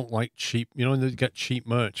 I don't like cheap. You know, when they get cheap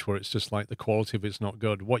merch where it's just like the quality of it's not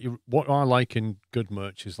good. What I like in good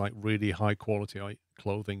merch is like really high quality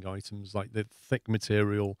clothing items, like the thick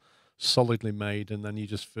material, solidly made, and then you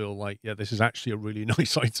just feel like, yeah, this is actually a really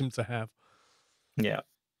nice item to have. Yeah.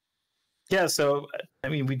 Yeah, so I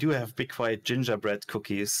mean, we do have Bequiet gingerbread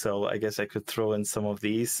cookies, so I guess I could throw in some of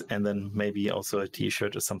these, and then maybe also a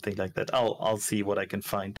T-shirt or something like that. I'll see what I can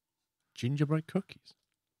find. Gingerbread cookies.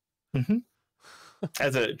 Mm-hmm.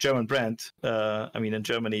 As a German brand, I mean, in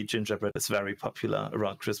Germany, gingerbread is very popular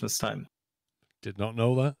around Christmas time. Did not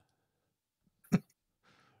know that.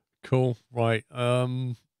 Cool. Right.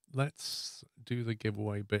 Let's do the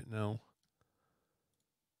giveaway bit now.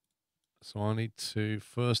 So I need to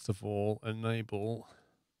first of all enable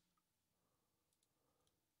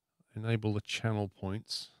the channel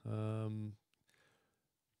points.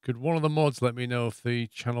 Could one of the mods let me know if the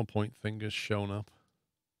channel point thing has shown up?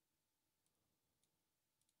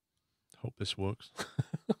 Hope this works.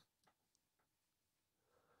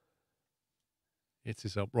 It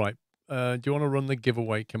is up. Right. Do you want to run the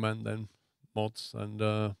giveaway command then, mods, and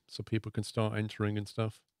so people can start entering and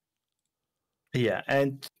stuff? Yeah,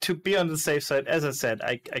 and to be on the safe side, as I said,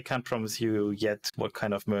 I can't promise you yet what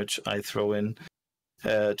kind of merch I throw in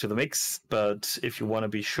to the mix, but if you want to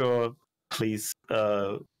be sure, please,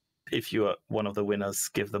 if you are one of the winners,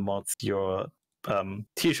 give the mods your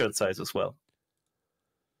T-shirt size as well.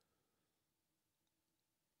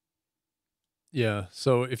 Yeah.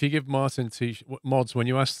 So if you give Martin mods, when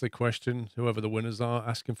you ask the question, whoever the winners are,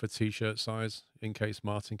 ask him for T-shirt size in case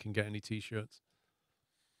Martin can get any T-shirts.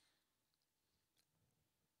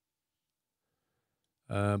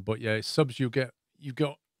 But yeah, subs you've got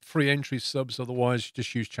free entry subs. Otherwise,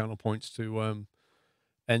 just use channel points to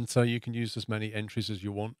enter. You can use as many entries as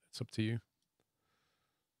you want. It's up to you.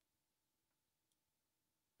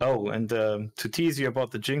 Oh, and to tease you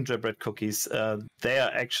about the gingerbread cookies, they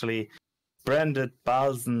are actually branded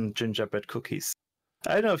Balzen gingerbread cookies.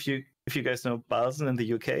 I don't know if you guys know Balzen in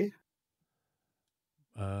the UK.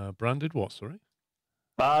 Branded what? Sorry.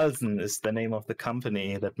 Balzen is the name of the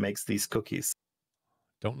company that makes these cookies.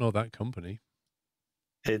 Don't know that company.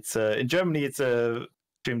 It's in Germany. It's a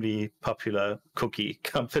extremely popular cookie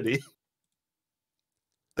company.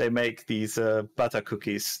 They make these butter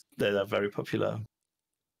cookies that are very popular,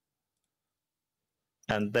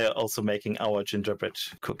 and they're also making our gingerbread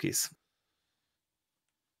cookies.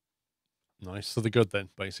 Nice. So they're good then,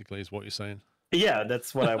 basically, is what you're saying. Yeah,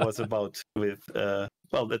 that's what I was about with.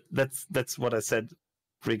 Well, that's what I said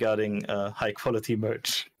regarding high quality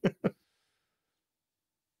merch.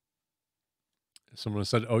 Someone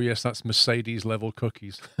said, "Oh yes, that's Mercedes level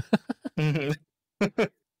cookies."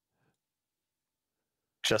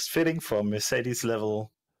 Just fitting for Mercedes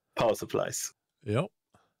level power supplies. Yep.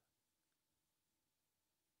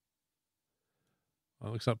 Well,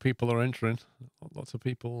 it looks like people are entering. Lots of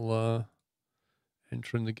people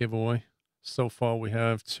entering the giveaway. So far, we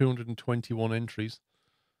have 221 entries,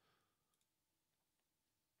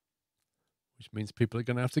 which means people are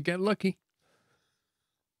going to have to get lucky.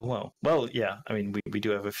 Well, yeah. I mean, we do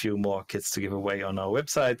have a few more kits to give away on our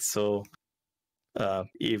website, so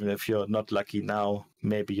even if you're not lucky now,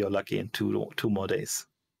 maybe you're lucky in two more days.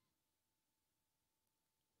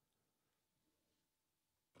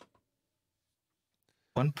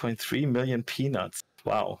 1.3 million peanuts.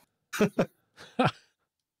 Wow.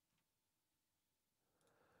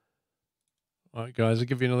 All right, guys, I'll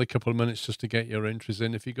give you another couple of minutes just to get your entries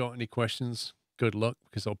in. If you got any questions, good luck,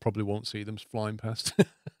 because I probably won't see them flying past.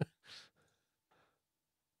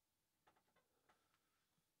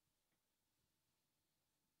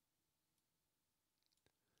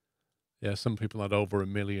 Yeah, some people had over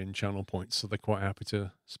 1 million channel points, so they're quite happy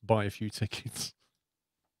to buy a few tickets.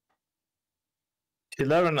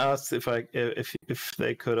 Hilaren asked if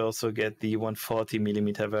they could also get the 140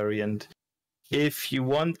 millimeter variant. If you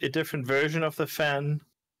want a different version of the fan,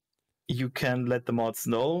 you can let the mods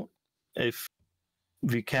know. If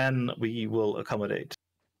we can, we will accommodate,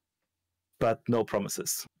 but no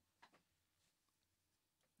promises.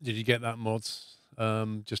 Did you get that, mods?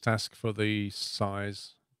 Just ask for the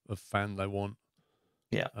size of fan they want.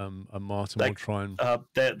 Yeah. And Martin will try and...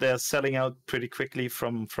 They're selling out pretty quickly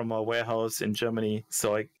from our warehouse in Germany.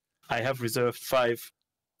 So I have reserved 5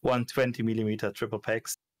 120 millimeter triple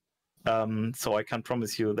packs. So I can't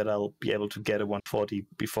promise you that I'll be able to get a 140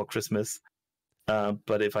 before Christmas.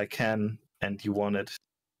 But if I can and you want it,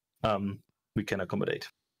 we can accommodate.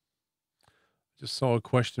 Just saw a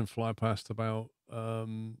question fly past about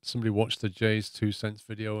somebody watched the Jay's 2 cents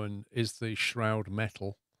video, and is the shroud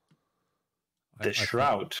metal? The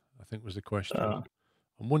shroud? I think was the question. I'm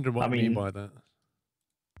wondering what I mean by that.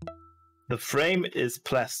 The frame is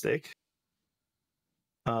plastic.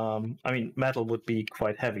 I mean, metal would be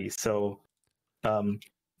quite heavy, so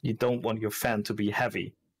you don't want your fan to be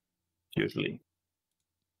heavy, usually.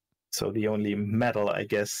 So the only metal, I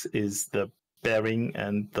guess, is the bearing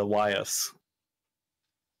and the wires.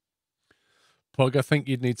 Pug, I think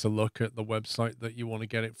you'd need to look at the website that you want to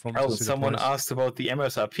get it from. Oh, someone asked about the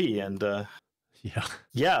MSRP, and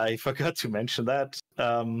yeah, I forgot to mention that.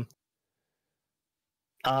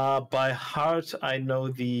 By heart, I know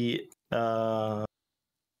the.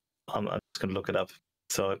 I'm just gonna look it up,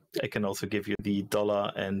 so I can also give you the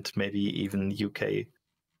dollar and maybe even UK,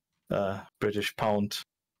 British pound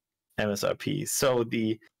MSRP. So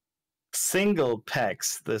the single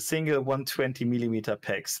packs, the single 120 millimeter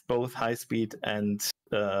packs, both high speed and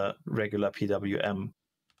regular PWM,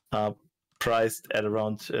 are priced at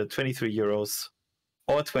around 23 euros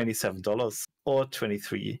or $27 or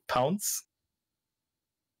 23 pounds.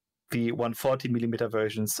 The 140 millimeter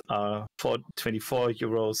versions are for 24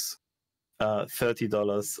 euros,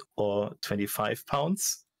 $30 or 25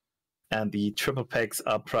 pounds. And the triple packs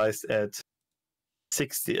are priced at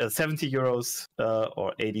 70 euros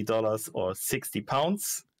or $80 or 60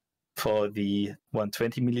 pounds for the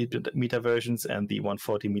 120 millimeter versions, and the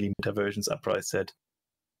 140 millimeter versions are priced at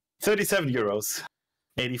 37 euros,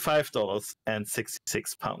 $85 and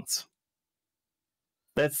 66 pounds.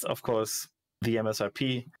 That's, of course, the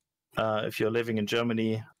MSRP. If you're living in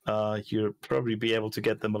Germany, you'll probably be able to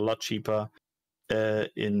get them a lot cheaper.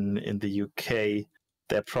 In the UK,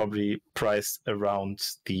 they're probably priced around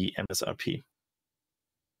the MSRP.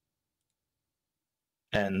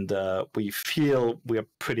 And we feel we're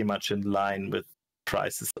pretty much in line with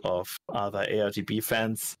prices of other ARGB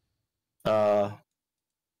fans.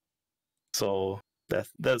 So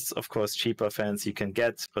there's of course cheaper fans you can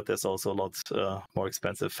get, but there's also lots more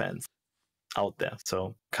expensive fans out there.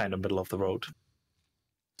 So kind of middle of the road.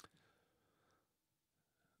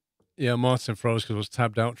 Yeah, Martin froze because I was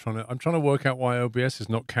tabbed out I'm trying to work out why OBS is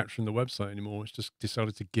not capturing the website anymore. It's just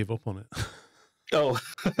decided to give up on it. Oh.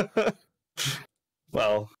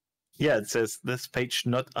 Well, yeah, it says this page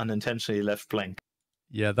not unintentionally left blank.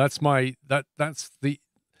 Yeah, that's my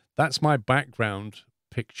background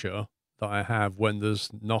picture that I have when there's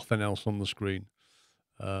nothing else on the screen.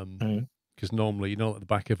 Because normally, at the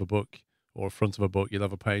back of a book or front of a book, you'll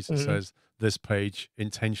have a page that says this page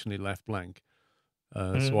intentionally left blank.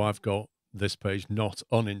 So I've got this page not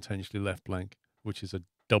unintentionally left blank, which is a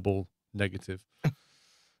double negative.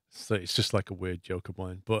 So it's just like a weird joke of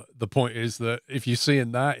mine. But the point is that if you're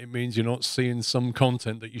seeing that, it means you're not seeing some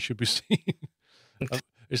content that you should be seeing.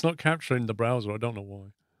 It's not capturing the browser. I don't know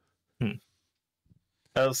why.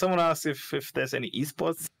 Someone asked if there's any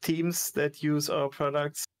esports teams that use our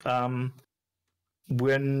products.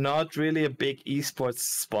 We're not really a big esports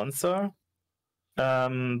sponsor.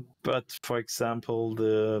 But for example,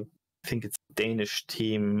 I think it's Danish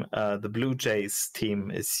team, the Blue Jays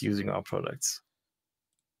team is using our products.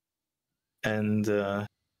 And a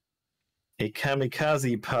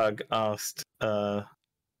Kamikaze Pug asked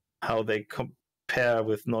how they compare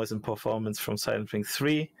with noise and performance from Silent Wing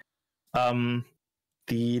 3.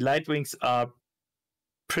 The Light Wings are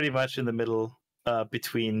pretty much in the middle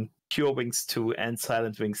between Pure Wings 2 and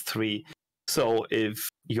Silent Wings 3. So if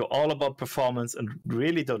you're all about performance and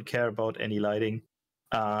really don't care about any lighting,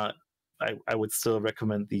 I would still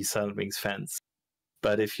recommend the Silent Wings fans.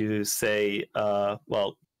 But if you say,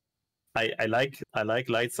 well, I like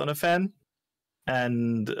lights on a fan,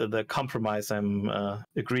 and the compromise I'm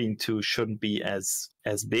agreeing to shouldn't be as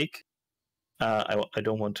big. I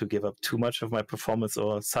don't want to give up too much of my performance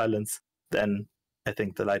or silence. Then I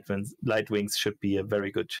think the light wings should be a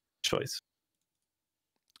very good choice.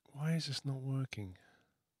 Why is this not working?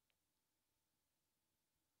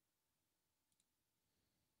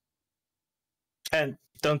 And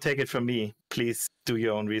don't take it from me. Please do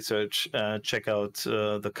your own research. Check out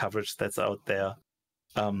the coverage that's out there.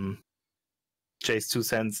 Jay's 2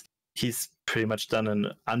 cents. He's pretty much done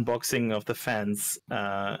an unboxing of the fans.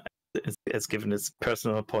 Has given his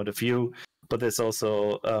personal point of view, but there's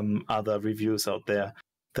also other reviews out there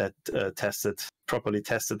that properly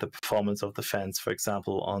tested the performance of the fans. For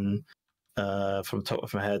example, on from top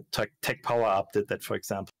of my head, Tech Power Up did that, for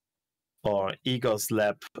example, or Egos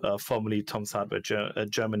Lab, formerly Tom's Hardware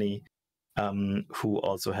Germany, who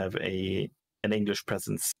also have an English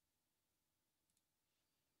presence.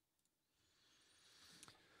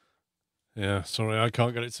 Yeah, sorry, I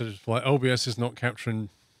can't get it to just like OBS is not capturing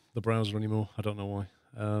the browser anymore. I don't know why.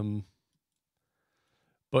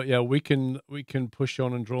 But yeah, we can push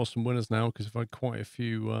on and draw some winners now because we've had quite a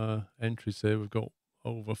few entries here. We've got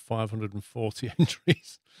over 540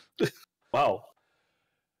 entries. Wow.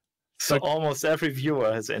 So almost every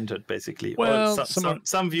viewer has entered, basically. Well, or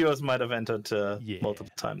some viewers might have entered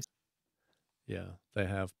multiple times. Yeah, they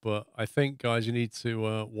have. But I think, guys, you need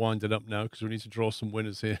to wind it up now because we need to draw some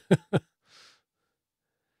winners here.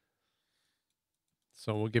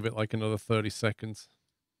 So we'll give it like another 30 seconds.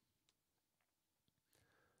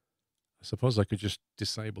 I suppose I could just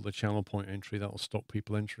disable the channel point entry. That'll stop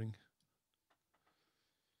people entering.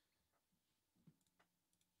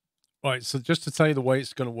 Right, so just to tell you the way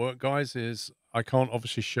it's going to work, guys, is I can't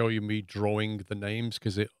obviously show you me drawing the names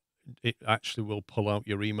because it actually will pull out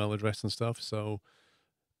your email address and stuff. So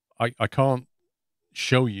I can't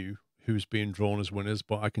show you who's being drawn as winners,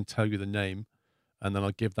 but I can tell you the name, and then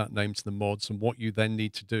I'll give that name to the mods. And what you then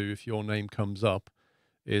need to do if your name comes up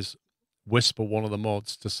is whisper one of the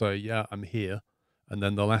mods to say, yeah, I'm here. And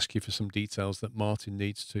then they'll ask you for some details that Martin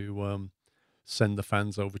needs to send the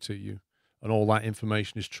fans over to you. And all that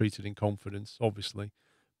information is treated in confidence, obviously,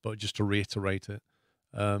 but just to reiterate it.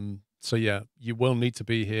 So yeah, you will need to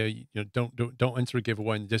be here. You know, don't enter a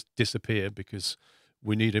giveaway and just disappear because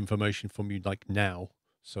we need information from you like now.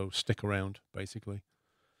 So stick around, basically.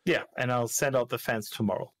 Yeah, and I'll send out the fans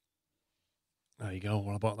tomorrow. There you go.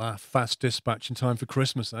 What about that? Fast dispatch in time for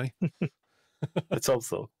Christmas, eh? Let's hope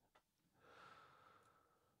so.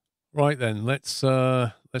 Right then, let's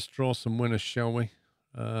draw some winners, shall we?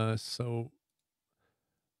 So,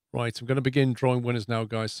 right, I'm going to begin drawing winners now,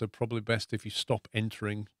 guys. So probably best if you stop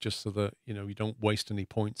entering, just so that you don't waste any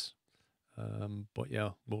points. But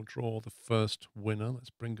yeah, we'll draw the first winner. Let's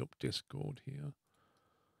bring up Discord here.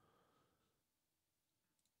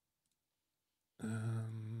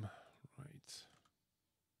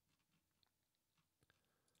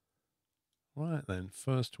 Right then,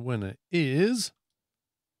 first winner is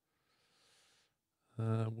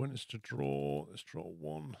winners to draw. Let's draw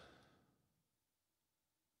one.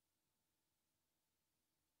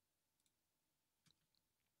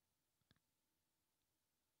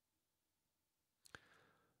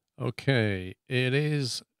 Okay, it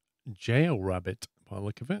is Jail Rabbit by the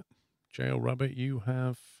look of it. Jail Rabbit, you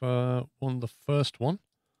have won the first one.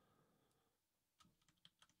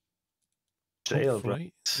 Jail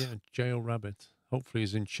Rabbit. Yeah, Jail Rabbit. Hopefully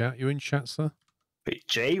he's in chat. You in chat, sir? Wait,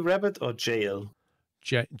 J Rabbit or jail?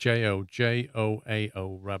 J-O-A-O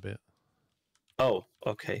Rabbit. Oh,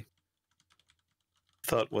 okay.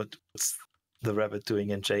 Thought what's the rabbit doing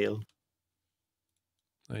in jail?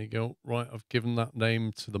 There you go. Right, I've given that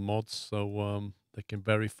name to the mods so they can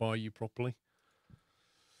verify you properly.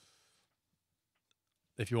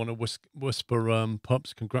 If you want to whisper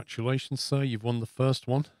Pups, congratulations, sir. You've won the first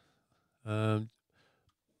one.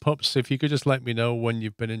 Pups, if you could just let me know when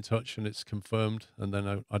you've been in touch and it's confirmed, and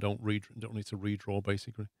then I don't need to redraw,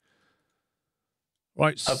 basically.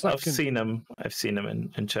 Right, I've seen him. I've seen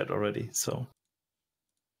him in chat already. So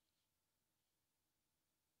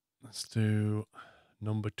Let's do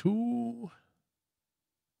number 2.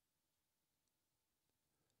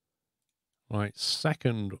 Right,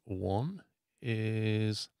 second one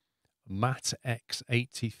is Matt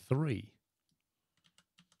X83.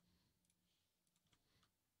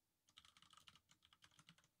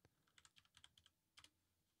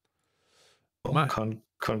 Well,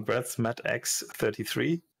 congrats, Matt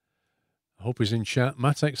X33. I hope he's in chat.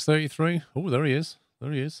 Matt X33. Oh, there he is.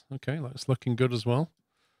 There he is. Okay, that's looking good as well.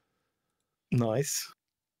 Nice.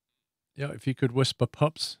 Yeah, if you could whisper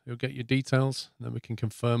pups, you'll get your details. Then we can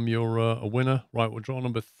confirm you're a winner. Right, we'll draw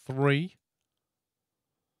number 3.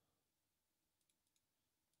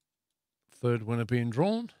 Third winner being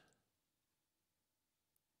drawn.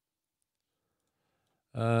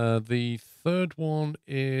 The third one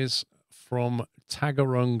is from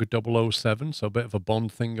Tagarung 007, so a bit of a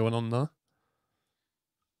Bond thing going on there.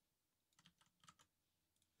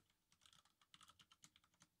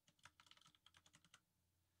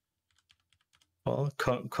 Well,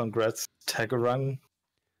 congrats, Tagarung.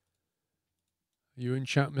 Are you in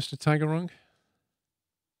chat, Mr. Tagarung?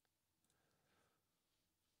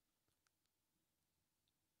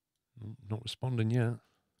 Not responding yet.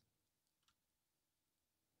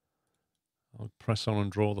 I'll press on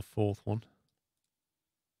and draw the fourth one.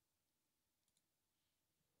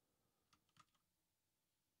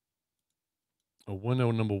 A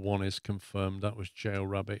winner number 1 is confirmed. That was Jail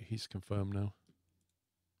Rabbit. He's confirmed now.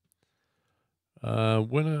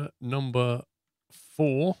 Winner number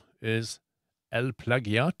 4 is El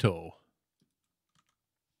Plagiato.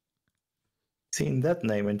 Seen that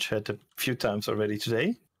name in chat a few times already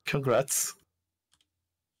today. Congrats.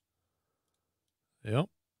 Yep.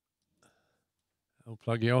 El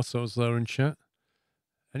Plagiato's there in chat.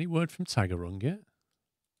 Any word from Tagarung yet?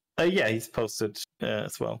 Yeah, he's posted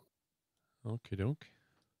as well. Okie doke.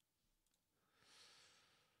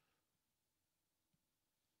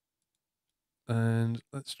 And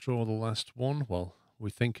let's draw the last one. Well, we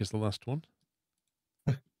think is the last one.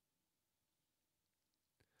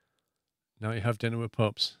 Now you have dinner with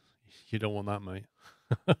pups. You don't want that, mate.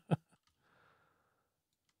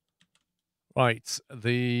 Right.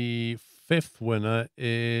 The 5th winner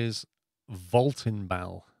is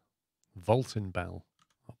Voltenball. Voltenball.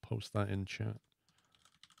 I'll post that in chat.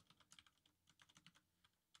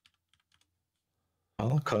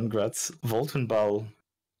 Well, congrats, Voltenball.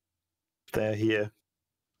 They're here.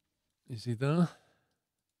 Is he there?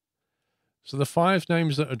 So the 5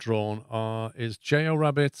 names that are drawn is J.O.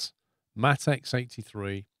 Rabbit, Matt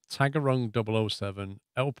X83, Tagarung 007,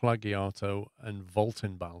 El Plagiato, and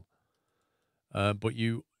Voltenball. But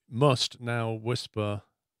you must now whisper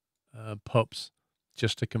pups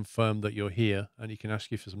just to confirm that you're here, and he can ask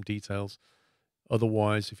you for some details.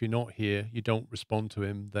 Otherwise, if you're not here, you don't respond to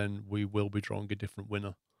him, then we will be drawing a different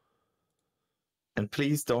winner. And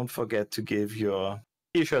please don't forget to give your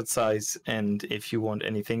t-shirt size, and if you want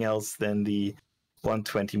anything else than the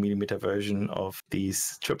 120mm version of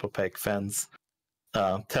these triple pack fans,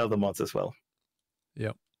 tell the mods as well.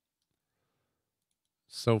 Yep.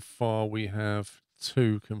 So far, we have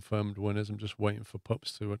 2 confirmed winners. I'm just waiting for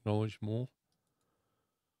pups to acknowledge more.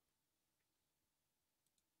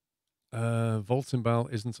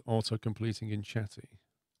 Voltenball isn't auto-completing in chatty.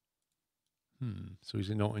 So is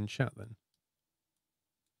he not in chat then?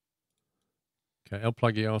 Okay, El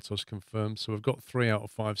Plagiato's confirmed. So we've got 3 out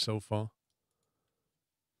of 5 so far.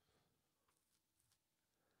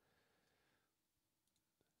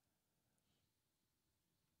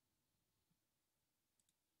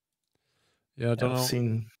 Yeah, I don't know.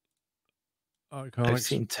 I've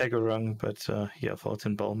seen Tagarung, but yeah,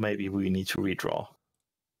 Voltenball, maybe we need to redraw.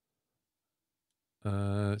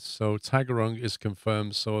 So Tagarung is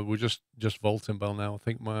confirmed. So we're just Voltenball now. I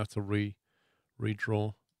think might have to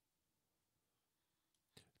redraw.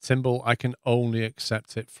 Timble, I can only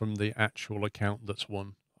accept it from the actual account that's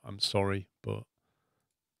won. I'm sorry, but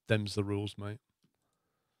them's the rules, mate.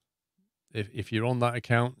 If you're on that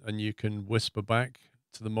account and you can whisper back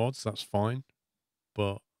to the mods, that's fine.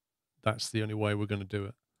 But that's the only way we're going to do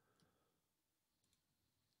it.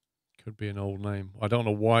 Could be an old name. I don't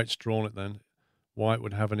know why it's drawn it then. Why it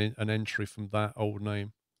would have an entry from that old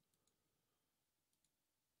name.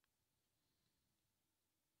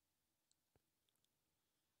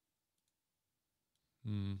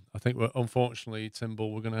 I think unfortunately,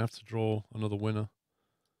 Timble, we're going to have to draw another winner.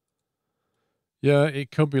 Yeah,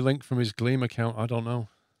 it could be linked from his Gleam account. I don't know.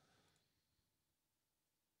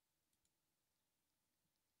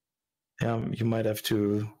 Yeah, you might have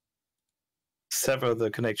to sever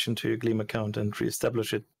the connection to your Gleam account and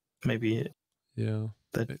reestablish it. Maybe yeah,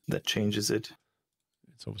 that changes it.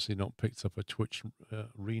 It's obviously not picked up a Twitch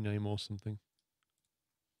rename or something.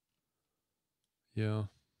 Yeah.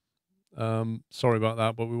 Sorry about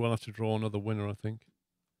that, but we will have to draw another winner, I think.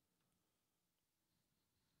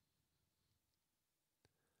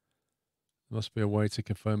 There must be a way to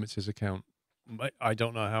confirm it's his account. I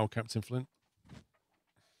don't know how, Captain Flint.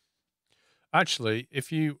 Actually,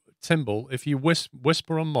 if you, Timble, if you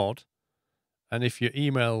whisper a mod, and if your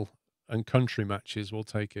email and country matches, we'll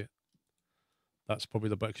take it. That's probably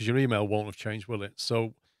the best, because your email won't have changed, will it?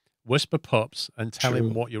 So whisper pups and tell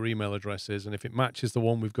him what your email address is, and if it matches the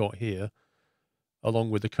one we've got here, along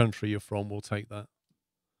with the country you're from, we'll take that.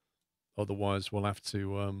 Otherwise, we'll have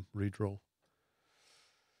to redraw.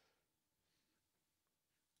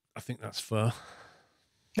 I think that's fair.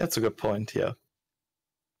 That's a good point, yeah.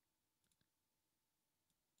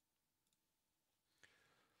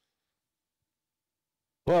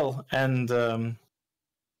 Well, and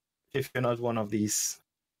if you're not one of these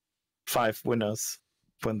 5 winners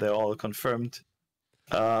when they're all confirmed,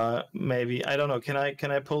 maybe, I don't know, can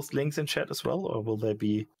I post links in chat as well, or will they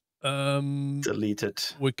be deleted?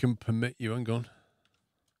 We can permit you. Hang on.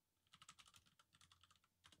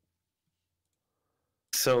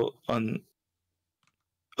 So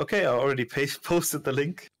okay, I already posted the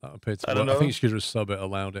link. That appeared to I don't know. I think you should have sub it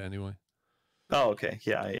allowed it anyway. Oh, okay.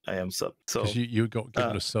 Yeah, I am sub. So because you got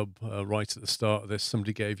given a sub right at the start of this.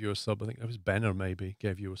 Somebody gave you a sub. I think it was Benner maybe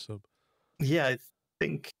gave you a sub. Yeah, I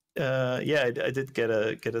think. Yeah, I did get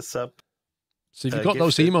a sub. So if you've got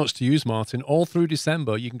those emotes to use, Martin, all through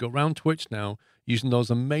December, you can go around Twitch now using those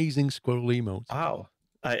amazing squirrel emotes. Wow.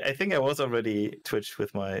 I think I was already Twitch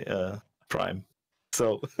with my Prime.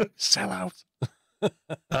 So sell out.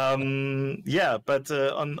 Yeah, but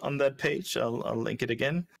on that page, I'll link it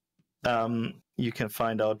again. You can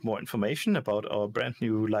find out more information about our brand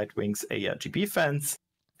new Lightwings ARGB fans.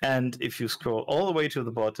 And if you scroll all the way to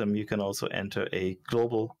the bottom, you can also enter a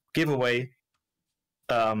global giveaway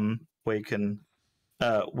where you can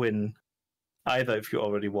win. Either if you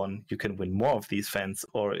already won, you can win more of these fans,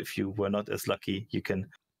 or if you were not as lucky, you can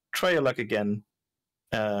try your luck again,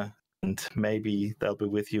 and maybe they'll be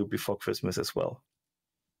with you before Christmas as well.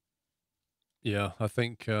 Yeah, I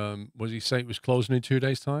think, what did he say? It was closing in 2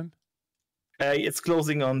 days' time? It's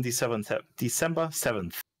closing on December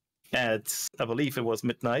 7th. At, I believe it was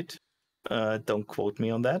midnight. Don't quote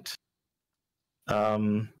me on that.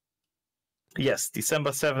 Yes,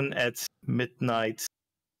 December 7th at midnight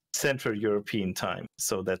Central European time.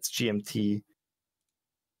 So that's GMT.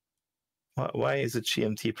 Why is it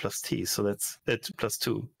GMT plus T? So that's plus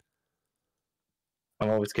 2. I'm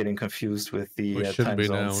always getting confused with the it shouldn't time be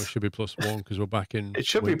zones. now. It should be plus 1 because we're back in. It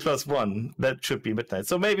should be plus 1. That should be midnight.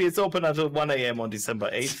 So maybe it's open until 1 a.m. on December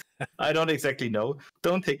 8th. I don't exactly know.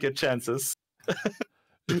 Don't take your chances.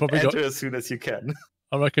 Enter as soon as you can.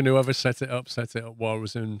 I reckon whoever set it up while it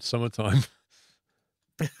was in summertime.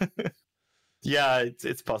 Yeah,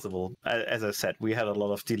 it's possible. As I said, we had a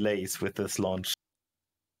lot of delays with this launch.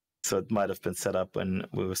 So it might have been set up when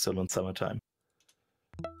we were still in summertime.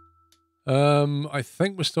 I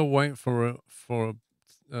think we're still waiting for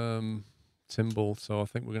Timble, so I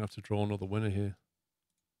think we're gonna have to draw another winner here.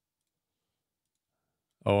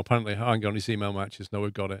 Oh, apparently, hang on, his email matches. No,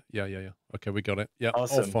 we've got it. Yeah. Okay, we got it. Yeah,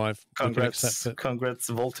 awesome. All 5. Congrats,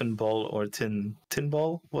 Volton Ball or Tin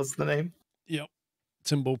Ball was the name. Yep,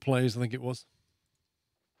 Timble Plays, I think it was.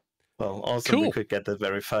 Well, awesome. Cool. We could get that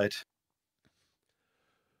verified.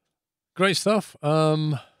 Great stuff.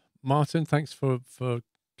 Martin, thanks for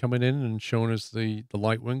coming in and showing us the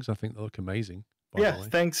Lightwings. I think they look amazing. Yeah,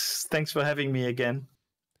 thanks for having me again.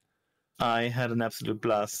 I had an absolute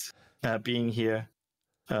blast being here.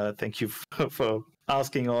 Thank you for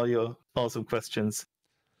asking all your awesome questions.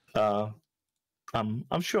 I'm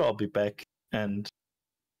sure I'll be back and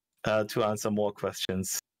to answer more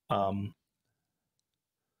questions.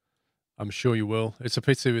 I'm sure you will. It's a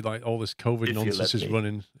pity with like all this COVID nonsense is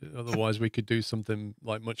running. Otherwise, we could do something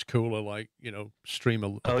like much cooler, like stream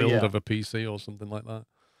a build of a PC or something like that.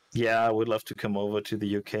 Yeah, I would love to come over to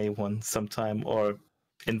the UK sometime, or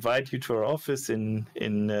invite you to our office in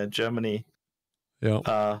Germany.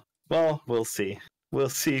 Yeah. Well, we'll see. We'll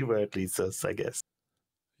see where it leads us, I guess.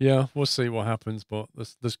 Yeah, we'll see what happens. But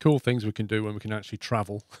there's cool things we can do when we can actually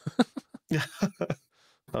travel.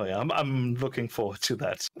 Oh yeah, I'm looking forward to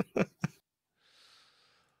that.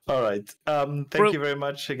 All right. Thank you very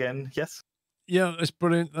much again. Yes. Yeah, it's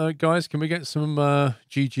brilliant, guys. Can we get some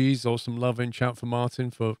GGs or some love in chat for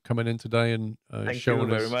Martin for coming in today and showing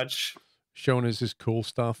you very much, showing us his cool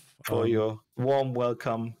stuff. For your warm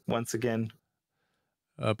welcome once again.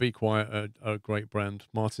 Bequiet, a great brand.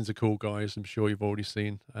 Martin's a cool guy, as I'm sure you've already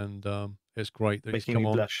seen, and It's great that he's Making come me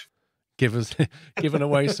on, blush. giving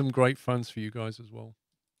away some great funds for you guys as well.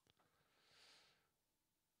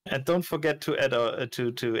 And don't forget to add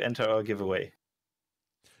to enter our giveaway.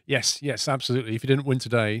 Yes, absolutely. If you didn't win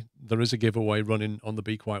today, there is a giveaway running on the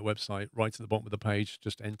Bequiet website, right at the bottom of the page.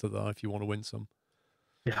 Just enter there if you want to win some.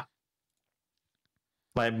 Yeah.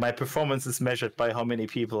 My performance is measured by how many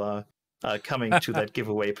people are coming to that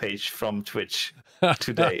giveaway page from Twitch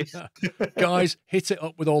today. Guys, hit it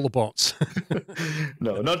up with all the bots.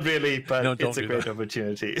 No, not really, but No, it's don't a do great that.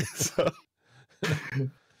 opportunity. So,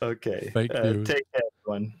 okay. Fake news. Take care,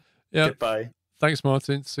 everyone. Yeah. Goodbye. Thanks,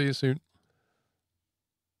 Martin. See you soon.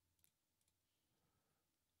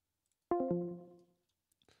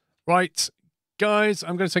 Right, guys,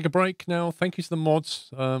 I'm going to take a break now. Thank you to the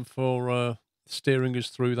mods for steering us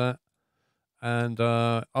through that. And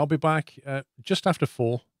I'll be back just after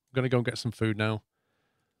 4. I'm going to go and get some food now.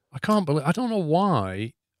 I don't know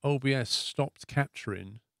why OBS stopped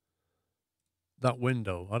capturing that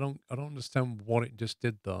window. I don't understand what it just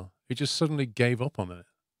did there. It just suddenly gave up on it.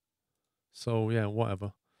 So yeah,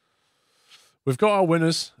 whatever. We've got our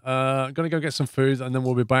winners. I'm going to go get some food, and then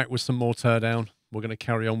we'll be back with some more teardown. We're going to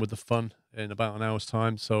carry on with the fun in about an hour's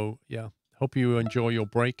time. So yeah, hope you enjoy your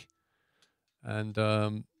break. And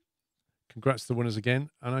congrats to the winners again.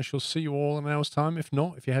 And I shall see you all in an hour's time. If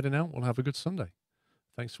not, if you're heading out, we'll have a good Sunday.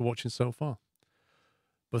 Thanks for watching so far.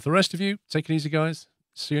 But for the rest of you, take it easy, guys.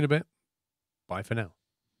 See you in a bit. Bye for now.